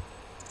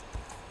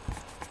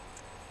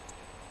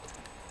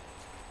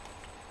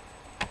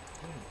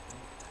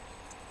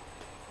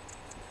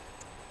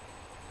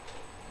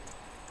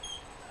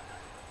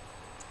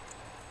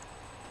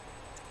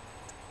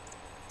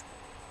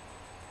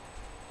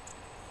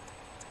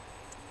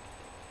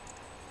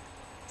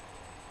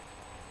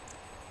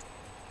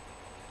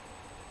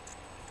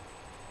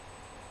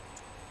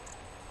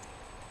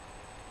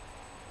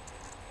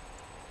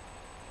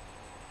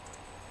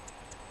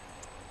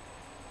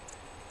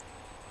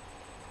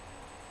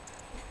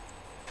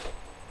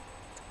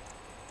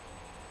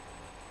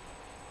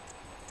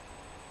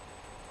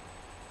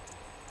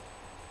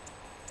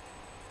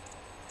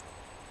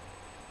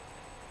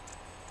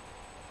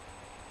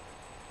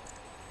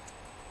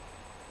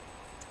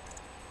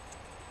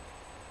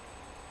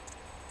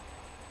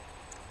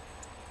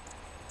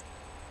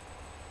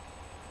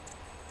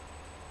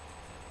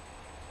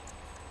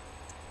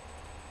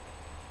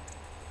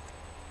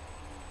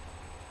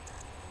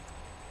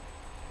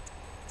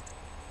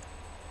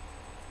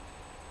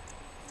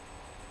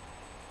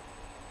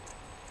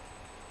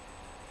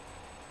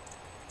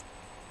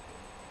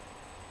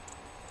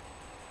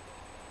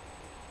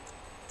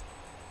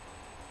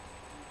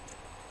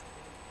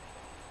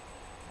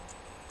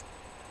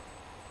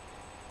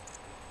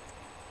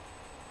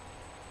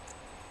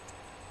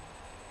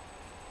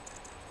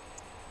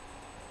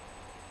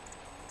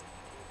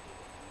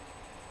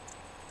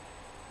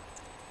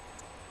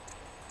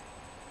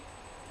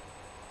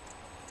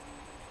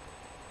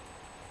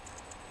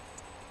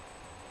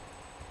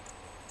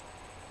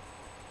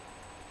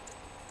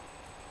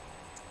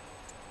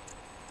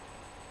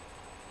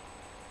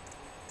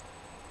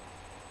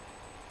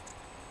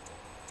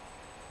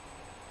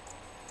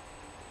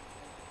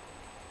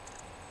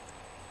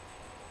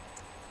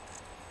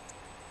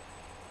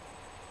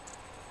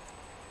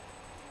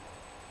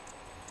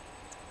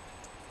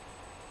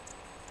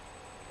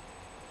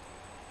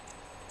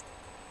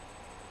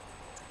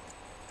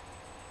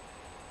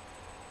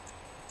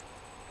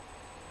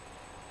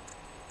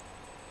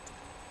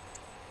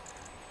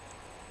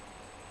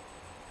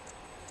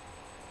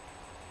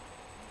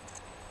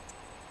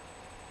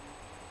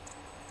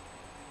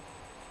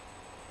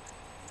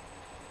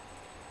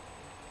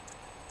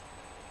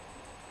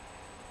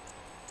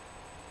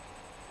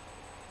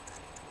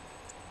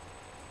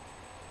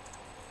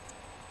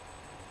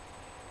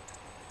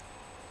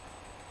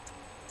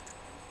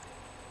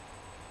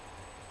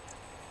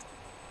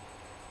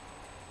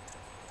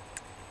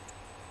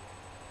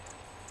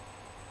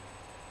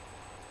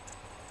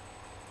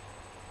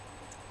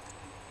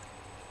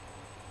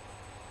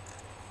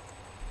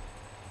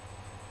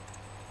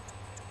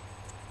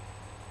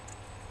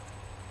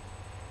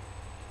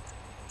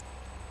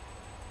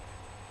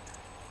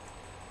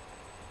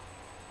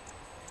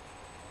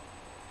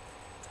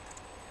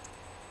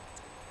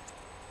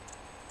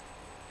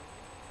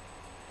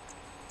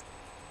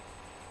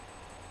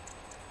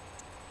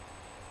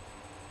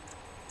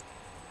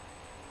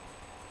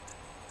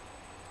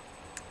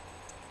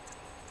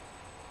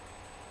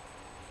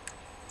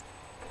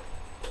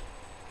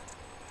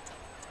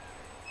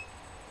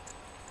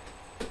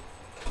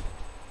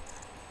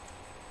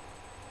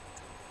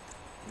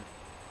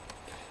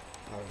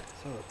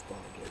 So it's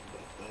apologize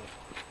about that.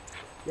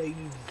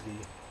 Crazy.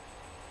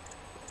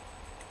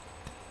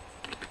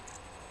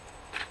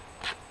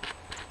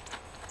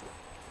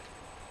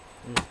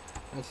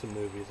 That's some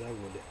movies I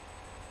would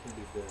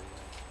be very nice.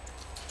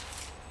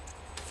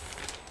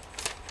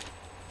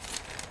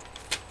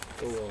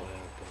 It won't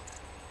happen.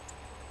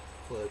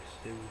 Flex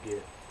do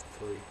get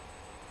free.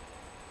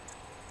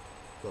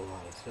 A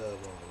lot of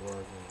stuff on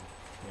work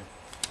and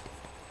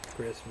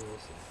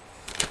Christmas.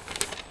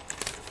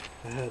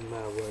 And I had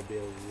my way be a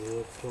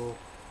little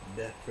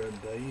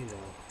different, but you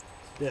know,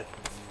 it's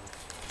definitely not.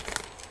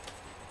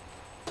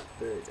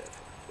 Very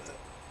different, but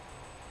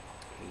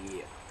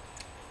yeah.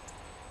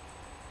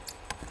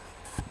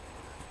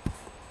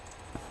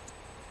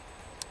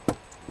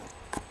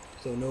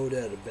 So no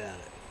doubt about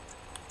it.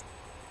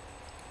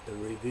 The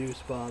review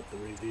spot, the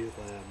review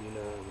lab, you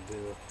know how to do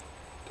it.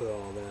 Put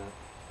all that.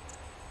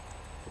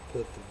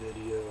 Put the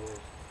videos.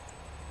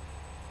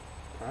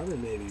 Probably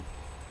maybe, I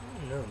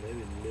don't know,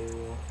 maybe new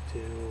one,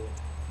 two,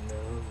 no,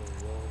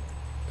 maybe one.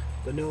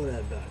 But know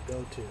that about it.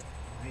 Go to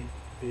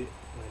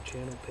my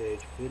channel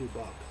page, Video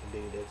Box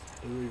Adidas,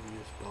 the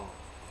review spot,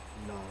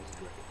 NOS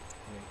Drake.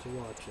 Need to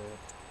watch that.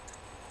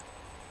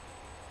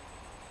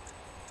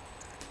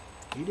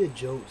 He did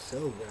Jolt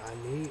Silver. I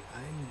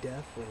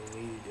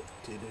definitely need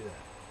to do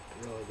that.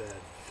 Really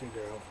bad.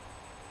 Figure out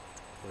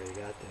where he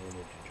got the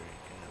energy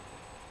drink at.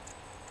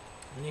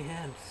 And he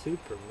had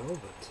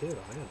Supernova too.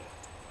 I gotta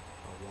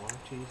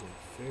watch these and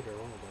figure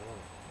all that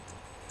out.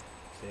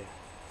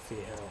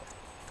 See how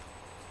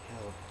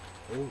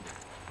old.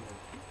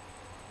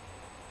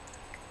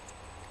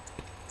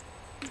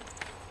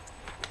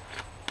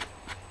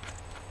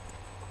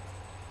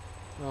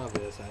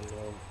 Obvious, I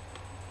know.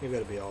 You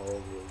gotta be all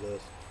over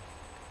this.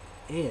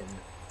 In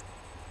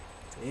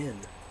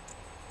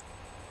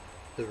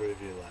the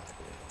review lab,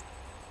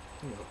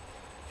 you know,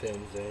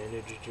 Finn's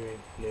energy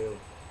drink, new.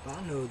 But I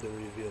know the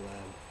review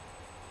lab.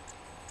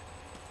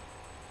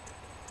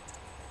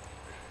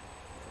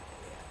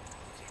 Yeah,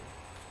 monster.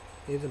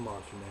 He's a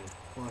monster, man.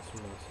 Monster.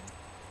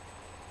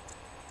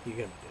 You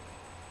gonna do it.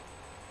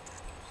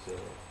 So,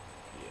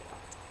 yeah.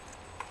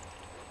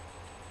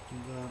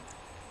 But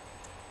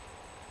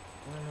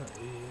why not?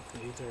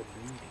 These are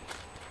beauties.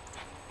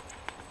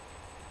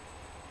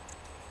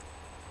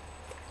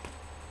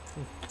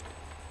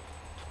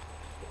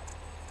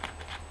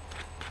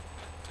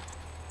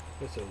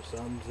 So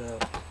thumbs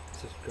up,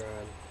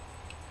 subscribe,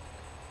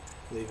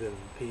 leave him a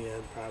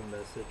PM, private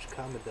message,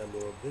 comment down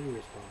below, video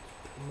response,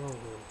 promote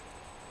him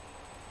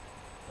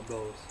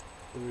about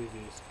the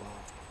review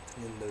spot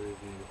in the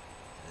review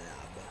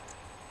lab.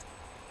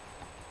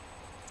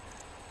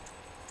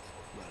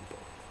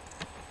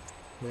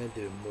 I'm gonna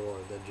do more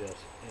than just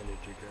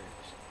energy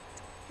drinks.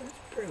 That's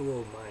pretty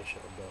well my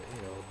show, but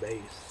you know,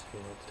 base, you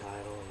know,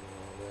 title and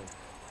all that.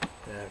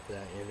 And after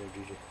that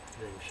energy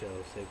drink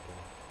show,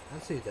 Signal. I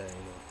see that,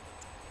 you know.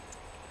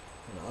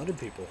 And other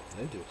people,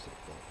 they do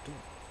Signal too,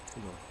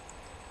 you know.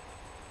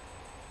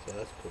 So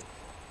that's cool.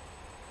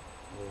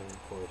 And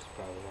of course,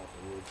 probably not the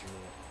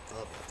original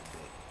of it,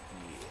 but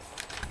yeah.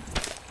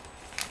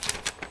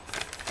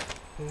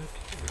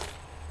 Okay.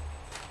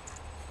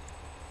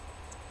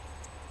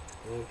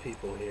 When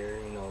people here,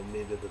 you know,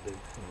 maybe they've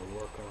been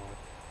working on,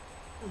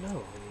 I don't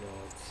know, you know,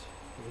 it's,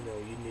 you know,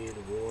 you need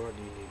a ward,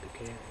 you need the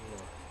camp, you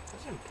know,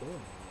 that's important,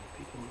 you know,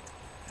 people,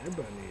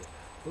 everybody needs it.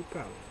 We're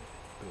probably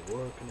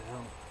been working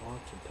out,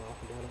 watching,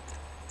 talking about it,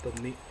 but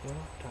me, we're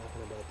not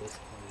talking about this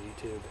on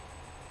YouTube.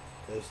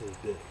 This is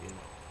big, you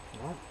know.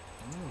 I'm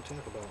gonna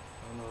talk about,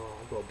 I don't know,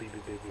 I'll go BB,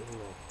 you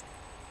know,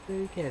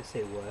 you can't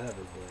say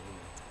whatever, but,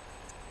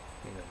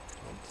 you know,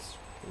 that's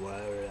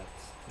whatever,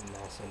 that's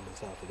not something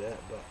that's off of that,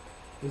 but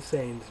the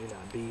sayings you're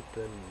not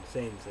beeping, and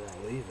sayings you're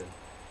not leaving,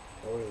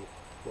 or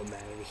what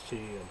matters to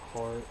you in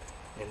heart,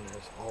 and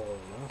there's all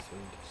or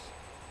nothing.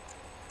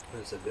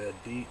 It's a good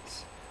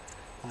beats.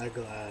 I'm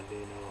glad,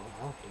 you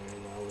know, out there,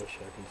 you know, I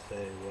wish I could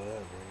say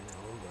whatever, you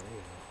know,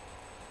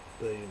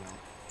 but you know,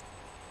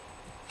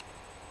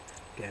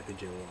 Gabby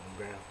J1,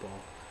 Grandpa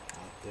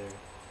out there,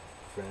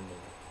 friend of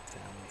the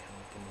family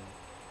helping them,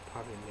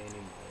 probably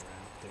many more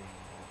out there,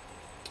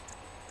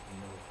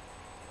 you know.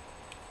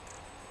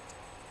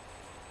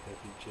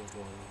 Gabby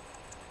J1,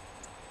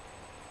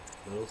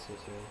 little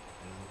sister,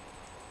 you know,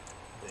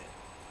 the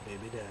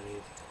baby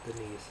daddies, the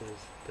nieces,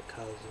 the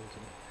cousins,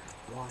 and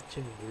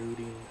watching,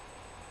 rooting,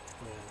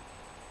 yeah,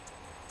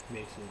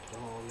 Mason's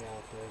dog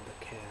out there, the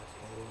cat,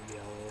 little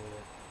yellow,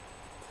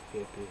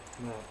 Skippy,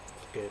 not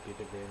Skippy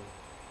the green,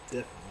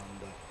 different one,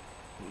 but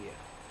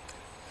yeah.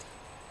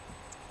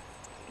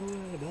 I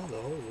don't know about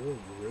the whole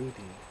world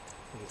rooting,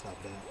 things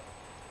like that.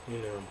 You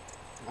know,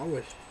 I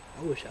wish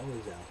I was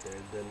out there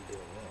and didn't do it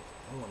well.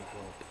 I want to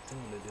help. I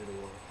want to do the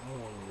work. I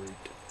want to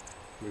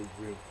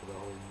root for the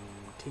whole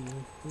team.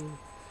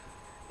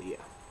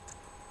 Yeah.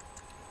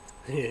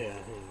 Yeah.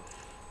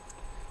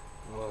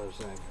 I was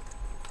like,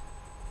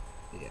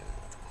 yeah.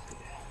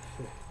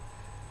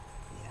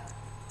 Yeah.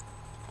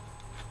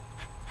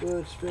 Well,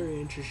 it's very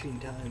interesting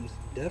times,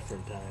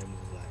 different times.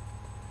 Like,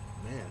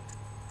 man,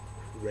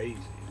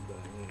 crazy,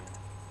 but you know,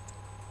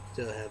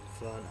 still having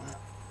fun.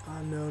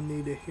 I know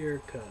need a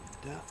haircut.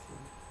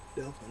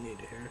 Definitely need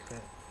a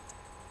haircut.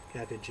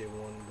 Kathy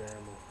J1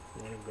 Grandma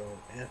wanna go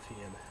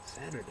FEM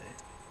Saturday.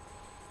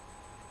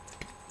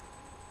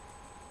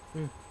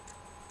 You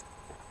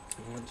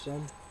want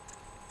some?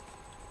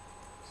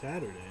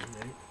 Saturday,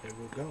 maybe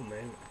we'll go,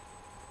 maybe.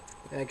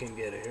 I can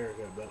get a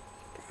haircut, but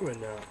probably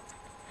not.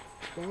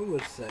 But I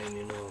was saying,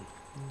 you know,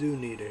 do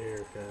need a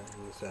haircut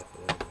and stuff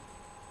like that.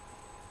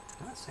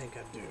 I think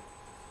I do.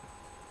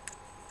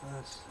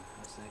 I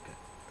think I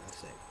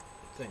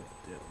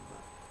do,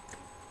 but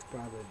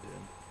probably do.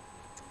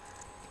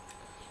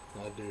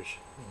 I do.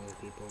 Other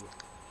people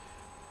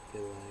be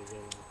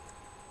like,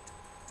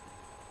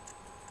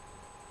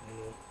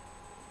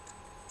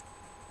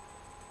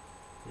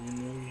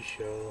 you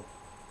show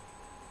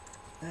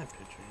that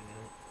picture,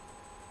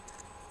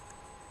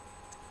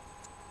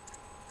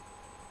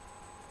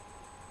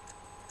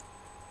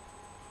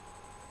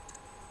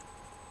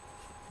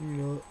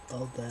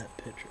 of that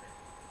picture.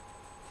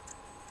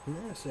 I'm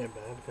not saying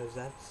bad because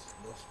that's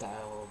the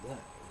style of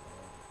that,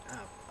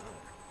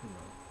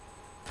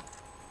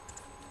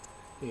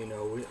 we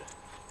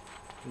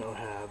don't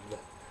have the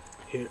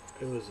here.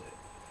 It was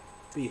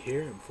be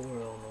here in Fort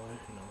Illinois,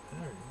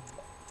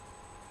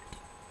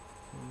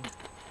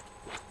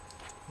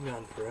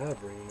 Not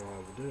forever, I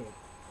would do.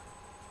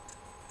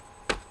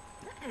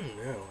 I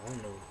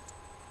don't know.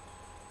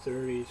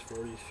 30s,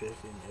 40s,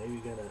 50s,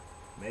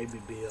 maybe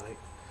be like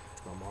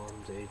my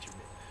mom's age,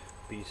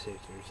 be 6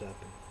 or 7.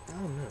 I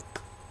don't know.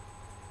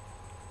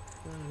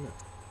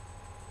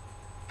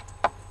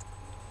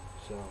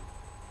 So,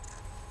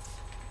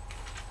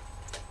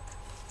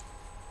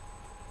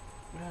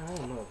 I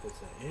don't know if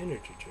it's an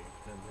energy drink,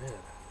 but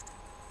man,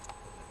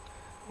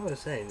 I was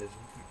saying, it's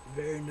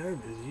very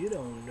nervous. You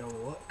don't know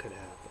what could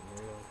happen,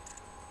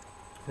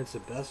 It's the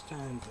best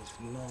times, it's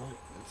not,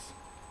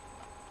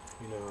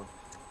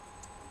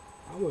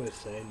 I was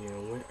saying,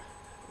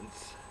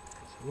 it's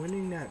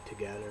winning that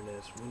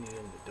togetherness, winning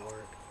in the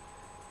dark,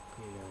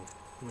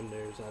 when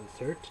there's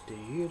uncertainty,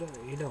 you don't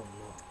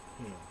know,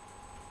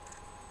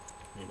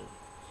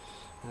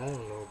 I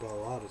don't know about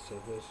a lot of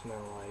stuff. It's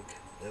not like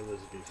it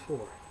was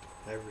before.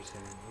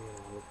 Everything,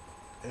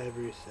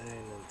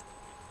 everything,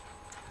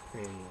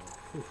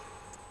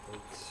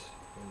 it's,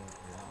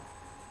 wow.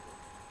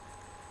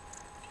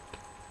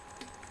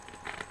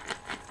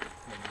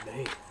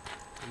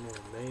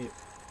 May,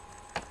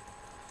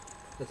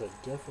 it's a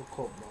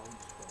difficult month.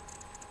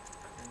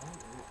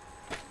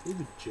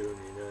 Even June,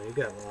 you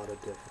got a lot of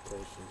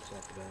difficulties and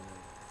stuff down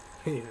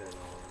there. You know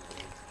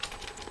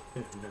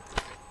that.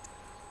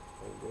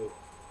 Oh, whoa.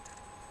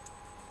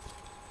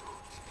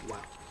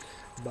 Wow.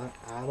 But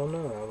I don't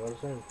know, I was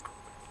saying.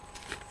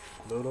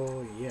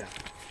 Yeah.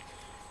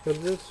 Because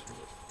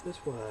this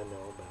what I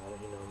know about it,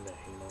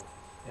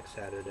 next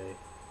Saturday,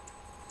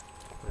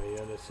 my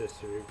younger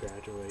sister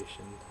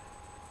graduation,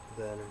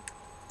 then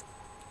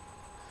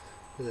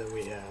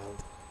we have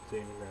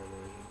senior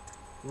graduation.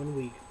 1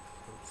 week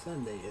from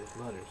Sunday is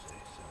Mother's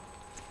Day, so.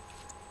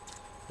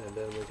 And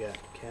then we got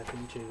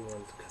Captain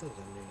J1's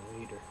cousin,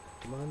 Eater.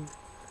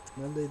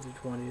 Monday the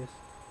 20th,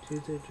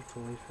 Tuesday the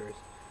 21st,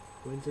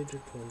 Wednesday the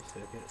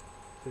 22nd,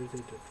 Thursday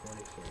the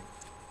 23rd.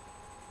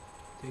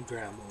 I think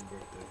Grandma's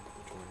birthday,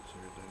 the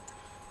 23rd,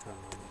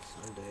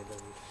 Sunday,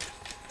 then.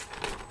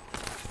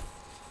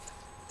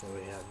 So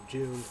we have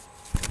June,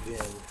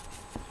 again,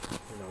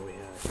 we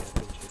have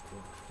Captain J1,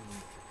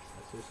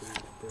 my sister's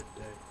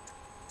birthday,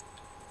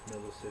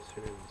 middle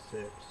sister the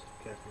 6th,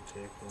 Captain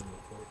J1 the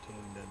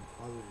 14th, then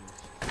Father's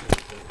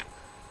birthday.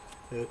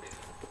 Look,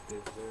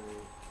 it's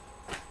very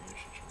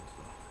interesting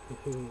stuff.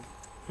 Who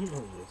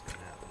knows what's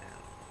gonna happen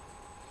now?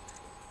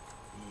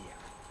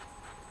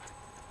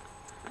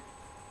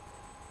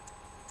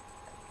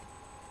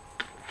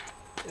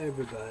 Yeah.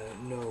 Everybody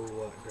know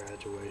what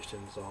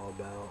graduation's all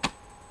about.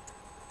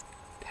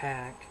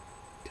 Pack,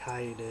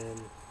 tight in,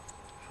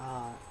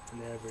 hot,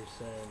 and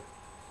everything.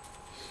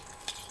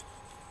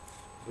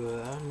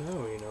 But I don't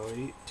know,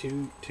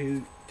 2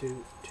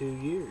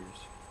 years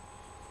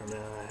from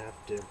now I have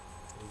to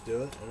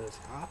do it, and it's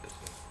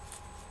opposite.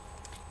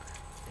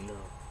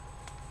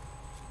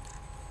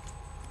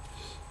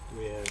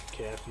 We have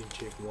Captain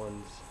Chick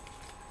 1's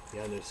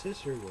younger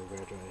sister will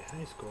graduate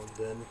high school,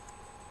 then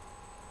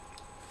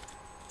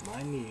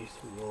my niece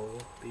will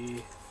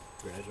be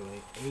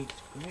graduating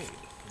 8th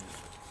grade.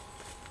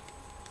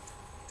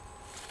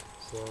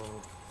 So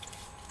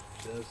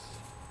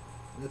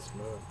this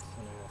month,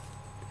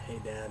 hey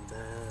dad,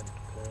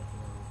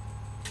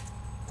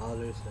 all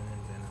those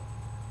things,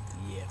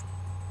 yeah.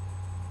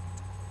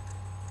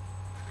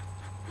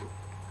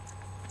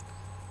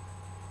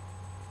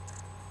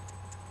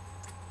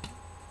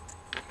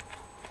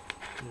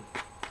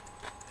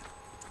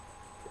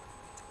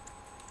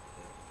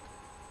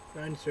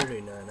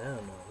 9:39. I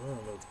don't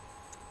know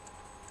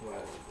what I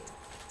would do.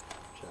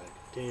 Should I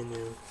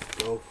continue?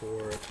 Go for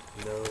it?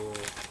 No.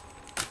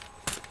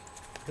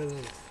 Because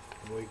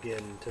we get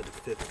into the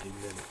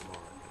 50-minute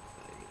mark.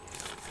 I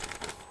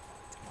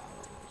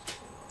don't know what's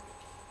going on.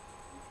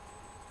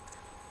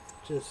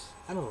 Just,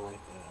 I don't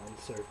like the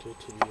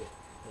uncertainty,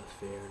 the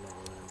fear, and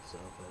all that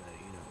stuff. But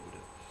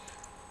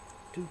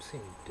do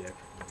things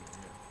differently.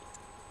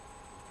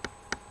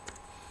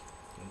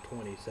 I'm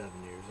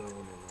 27 years old,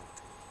 and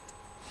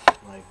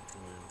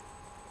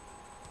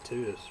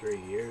 2 to 3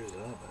 years up.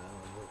 I don't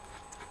know.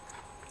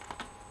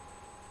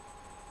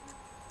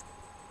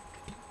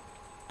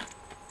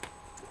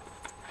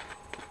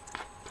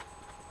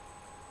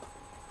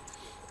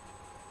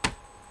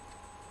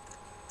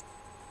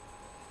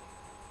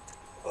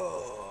 Oh.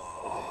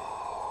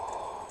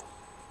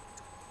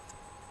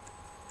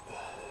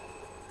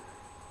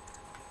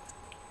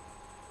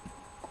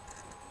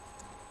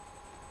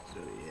 So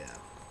yeah,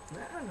 I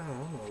don't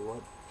know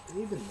what.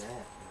 Even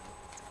that.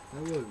 I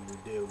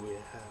wouldn't do we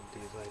have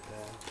these like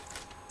that.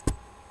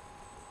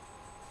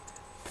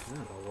 I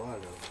don't know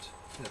what else,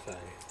 if I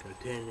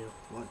continue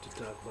what to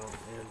talk about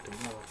and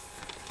tomorrow,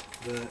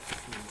 but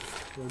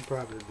there'll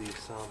probably be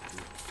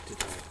something to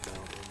talk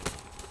about and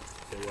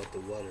say what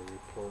the weather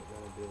report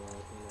will be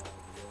like,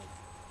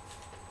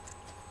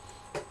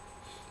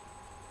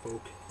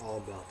 folk all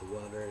about the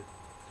weather.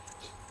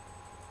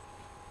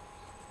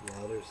 A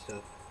lot of other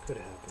stuff could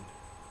happen.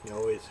 You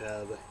always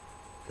have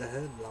the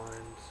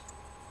headlines.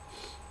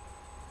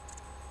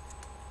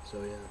 So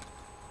yeah.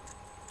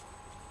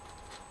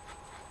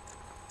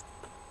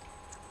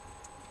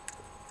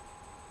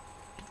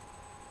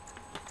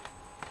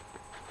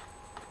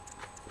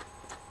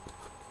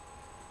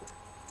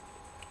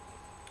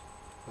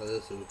 Well,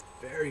 this is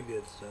very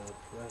good stuff.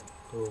 Right.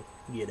 Go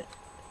get it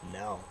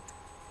now.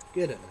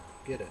 Get it now.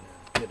 Get it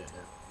now. Get it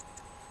now.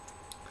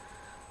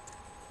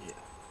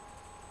 Yeah.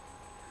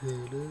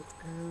 Get it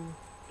now.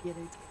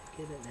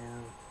 Get it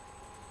now.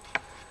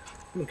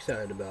 I'm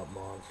excited about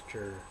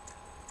Monster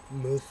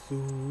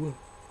Musu.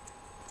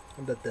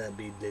 I bet that'd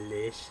be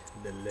delish.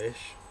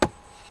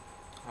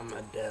 I'm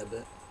gonna dab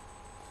it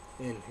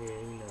in here,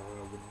 you know how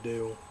I would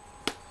do.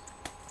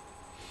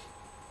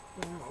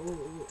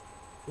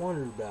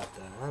 Wonder about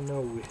that. I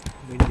know we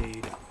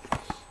need,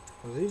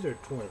 well, these are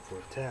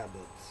 24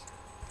 tablets.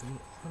 I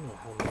don't know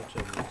how much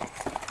of them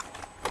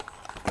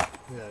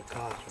that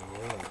cost me.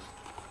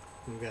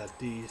 We got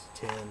these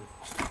 10.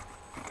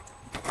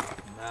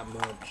 Not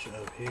much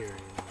up here,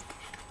 you know.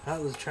 I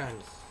was trying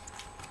to.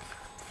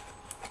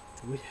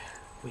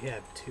 We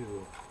have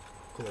 2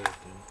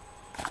 collected.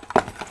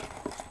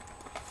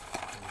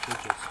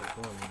 Just like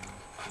one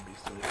to be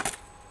safe.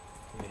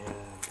 We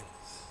have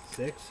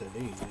 6 of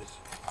these.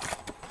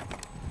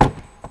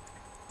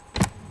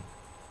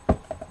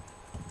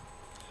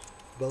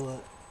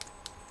 But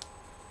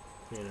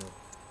you know,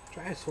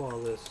 try to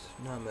swallow this.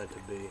 Not meant to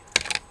be.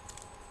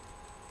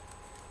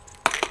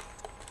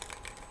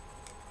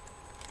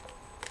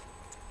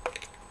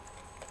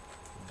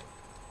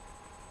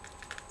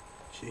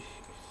 Jeez.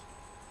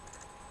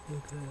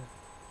 Okay.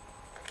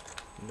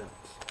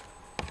 Nuts.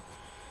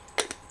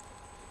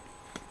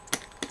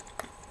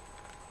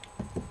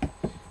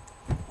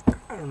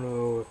 I don't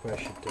know if I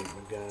should take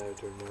my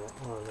guides or not.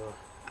 I don't know.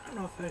 I don't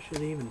know if I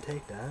should even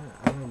take that.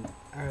 I don't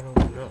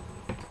know.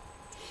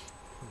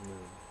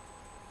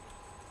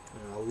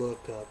 And I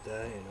looked up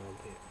that, you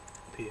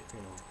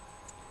know,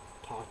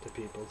 talk to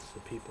people. So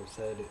people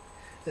said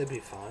it'd be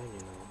fine,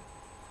 you know,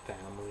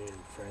 family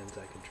and friends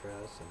I could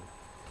trust,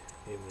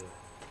 and even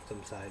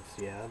some sites,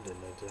 yeah,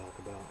 didn't they talk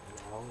about an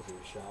allergy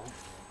shot,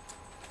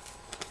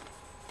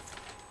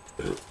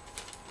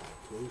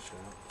 flu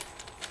shot.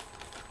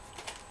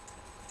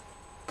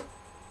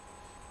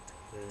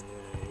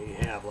 And, you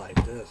have like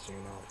this, you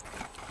know,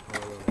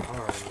 all the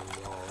harm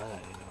and all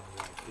that, you know,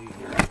 like these.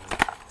 You know.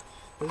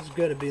 This is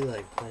gonna be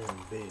like Plan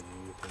B.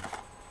 You can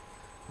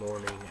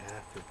morning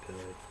after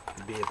pill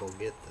be able to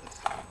get this.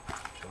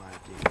 Show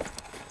ID.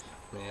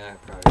 I mean, I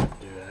probably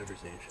do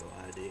everything. Show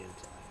ID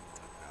inside.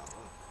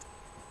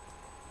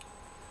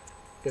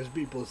 Because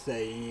people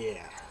say,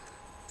 yeah,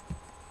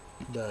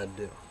 but I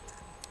do.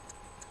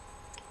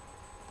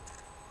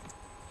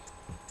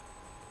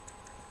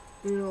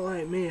 You know,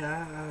 like me,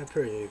 I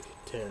pretty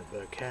content,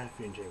 but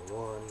caffeine drink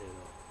one, you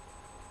know.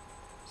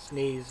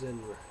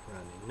 Sneezing,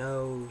 runny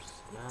nose,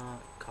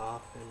 snot,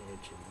 coughing,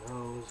 itching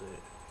nose,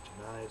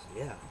 itching eyes,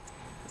 yeah.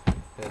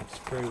 That's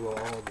pretty well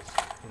all this,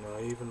 you know,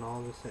 even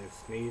all this things.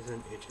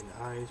 Sneezing, itching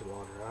eyes,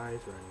 water eyes,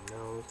 runny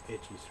nose,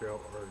 itchy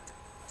throat, or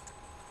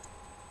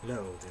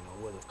nose, you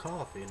know, with a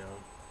cough, you know.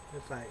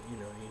 It's like, you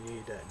know, you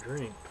need that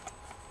drink.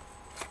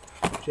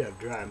 But you have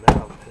dry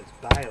mouth, it's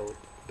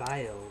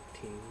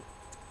biotine.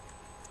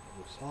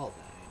 We saw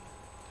that,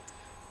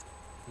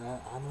 you know.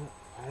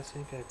 I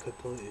think I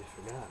completely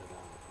forgot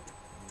about it.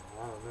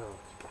 I don't know.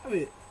 It's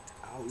probably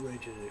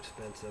outrageously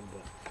expensive,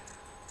 but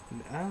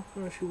I don't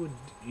know if she would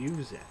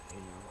use that, you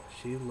know.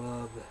 She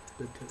loved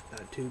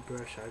that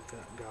toothbrush I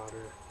got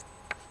her.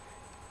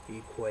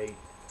 Equate.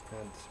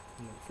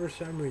 For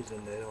some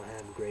reason, they don't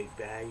have great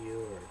value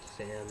or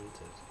send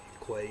to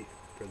equate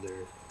for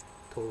their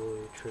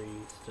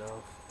toiletry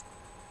stuff.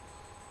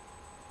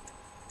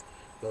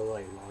 But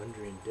like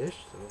laundry and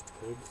dish soap,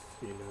 it's,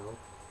 you know,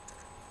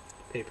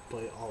 paper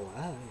plate, all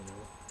that, you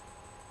know.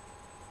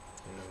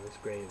 It's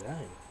great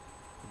value.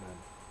 But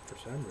for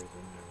some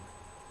reason,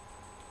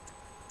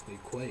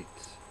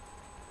 equates.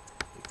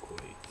 Or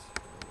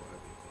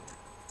whatever you call it.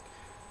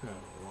 I don't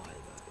know why,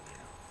 but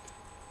yeah.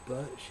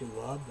 But she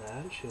loved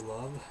that. She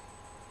loved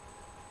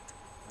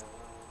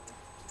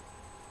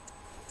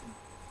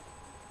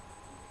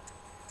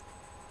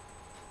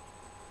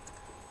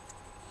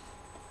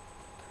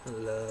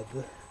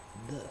love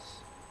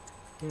this.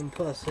 And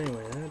plus,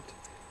 anyway, that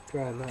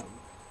dry them out.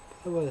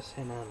 I was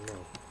saying, I don't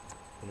know.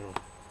 You know,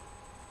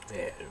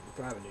 yeah,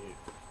 probably need.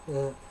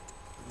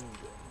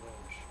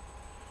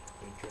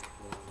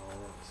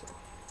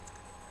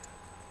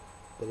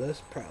 But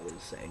that's probably the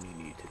same you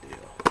need to do.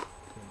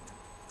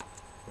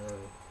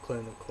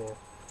 Clinical,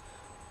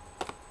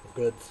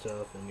 good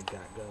stuff, and you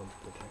got gum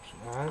protection.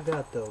 Now, I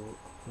got the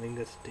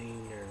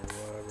Lingustine or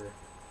whatever,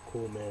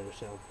 Cool Man or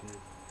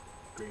something,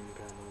 green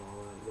kind of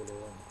all that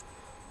little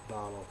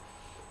bottle.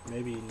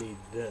 Maybe you need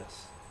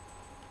this,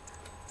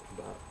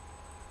 but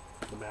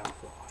the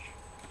mouthwash.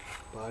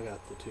 But I got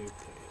the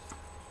toothpaste.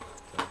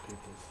 So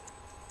people's,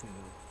 you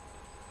know,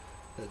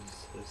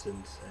 it's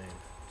insane.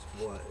 It's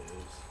what is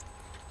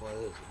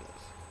this?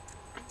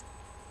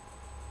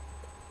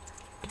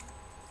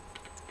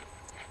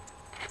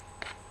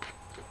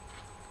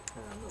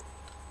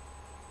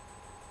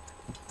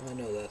 I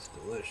know that's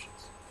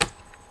delicious.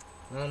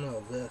 I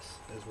know this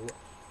is what.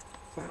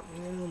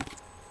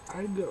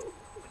 I go,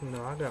 you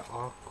know, I got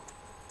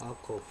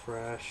Aqua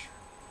Fresh.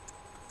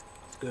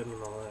 It's good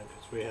and all that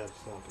because we have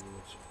something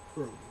that's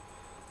fruit.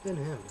 Then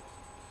him,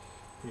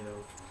 you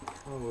know,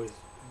 always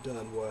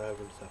done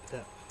whatever and stuff like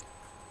that.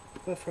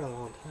 But for a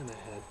long time I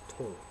had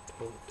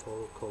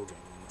total Colgate,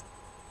 you know.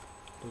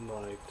 And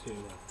like, you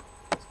know,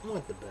 it's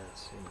not the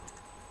best, you know.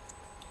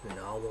 And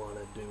I want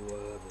to do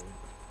whatever.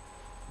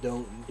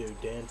 Don't do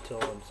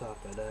dental and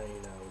stuff like that,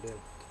 you know.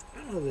 I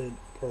know the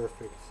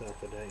perfect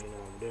stuff like that, you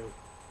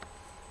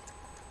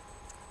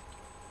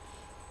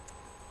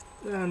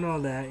know. I know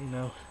that, you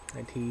know,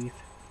 my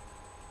teeth.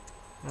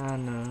 I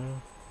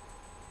know.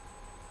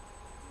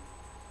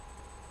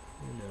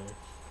 You know,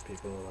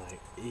 people are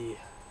like,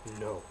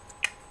 no.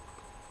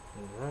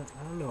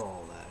 I know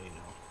all that, you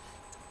know.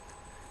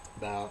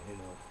 About, you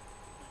know,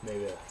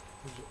 maybe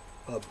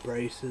a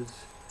braces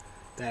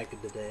back in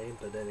the day,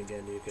 but then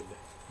again, you could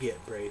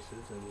get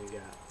braces, and you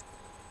got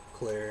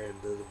clear,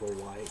 invisible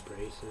white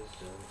braces,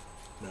 and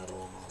metal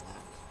and all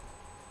that.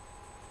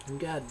 You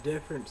got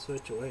different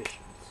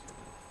situations, you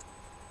know.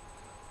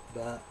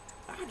 But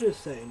I'm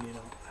just saying, you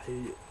know,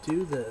 I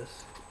do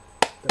this,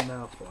 the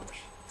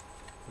mouthwash.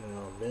 You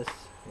know, this day,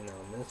 I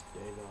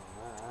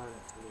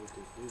need to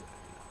do that, you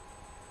know.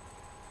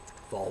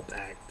 Fall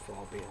back,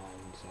 fall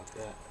behind, and stuff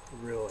like that.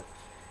 Really,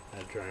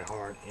 I try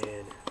hard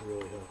and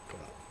really hook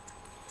up.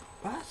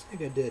 But I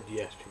think I did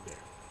yesterday.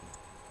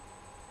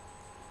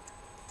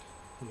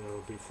 You know,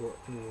 before,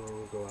 you know,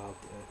 we go out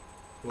there.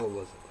 What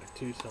was it, like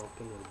 2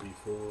 something or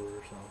before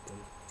or something?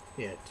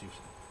 Yeah, 2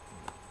 something.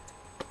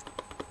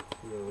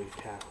 Really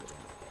tackle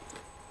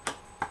that.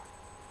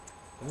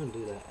 I'm gonna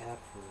do that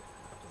after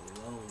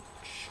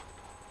lunch.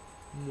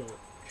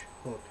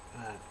 Hook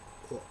that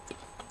up.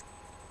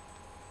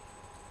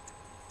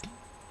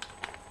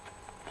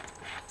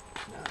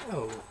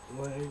 Now,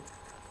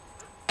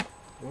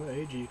 what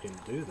age you can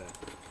do that?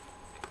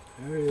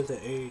 There is an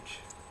age.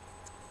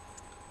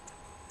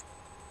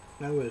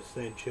 I would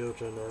say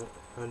children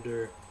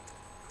under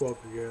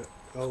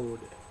 12-year-old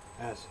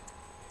as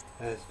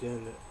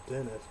dentist.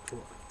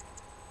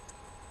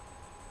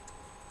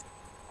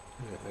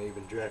 You know,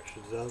 even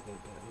directions of it,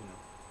 but you know,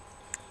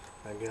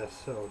 I guess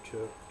so.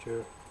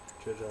 Children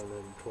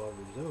under 12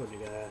 years old, you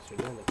gotta ask your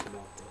dentist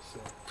about this. So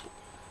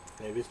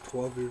maybe it's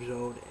 12 years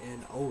old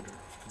and older.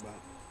 But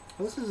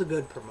this is a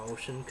good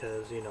promotion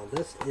because, you know,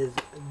 this is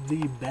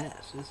the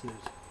best. This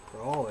is for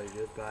all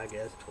ages, but I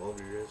guess 12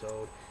 years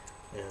old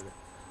and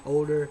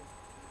older.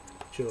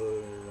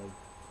 Children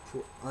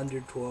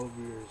under 12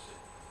 years,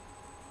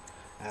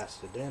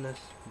 ask the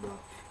dentist. But,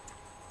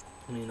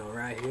 you know,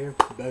 right here,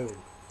 boom.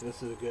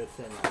 This is a good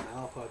thing. Like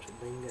mouthwash,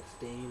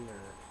 Lingustine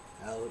or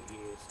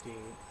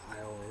L-E-S-T-I-O-N-E,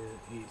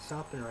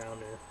 something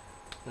around there.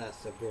 That's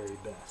the very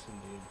best,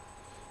 indeed.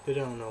 If you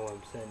don't know what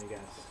I'm saying, you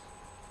got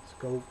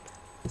Scope.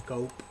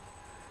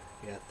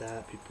 You got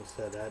that. People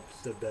said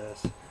that's the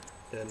best.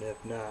 Then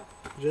if not,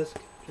 just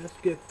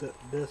get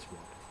this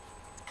one.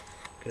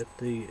 Get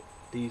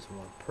these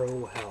one,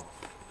 Pro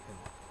Health.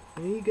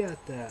 And you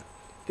got that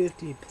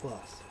 50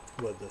 plus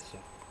with this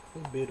stuff.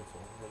 It's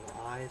beautiful. And the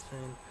eye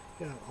thing,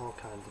 you got all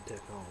kinds of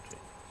technology.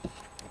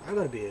 I'm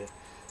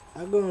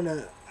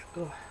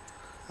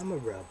a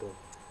rebel.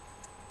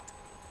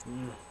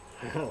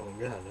 Oh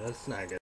god, that's not good.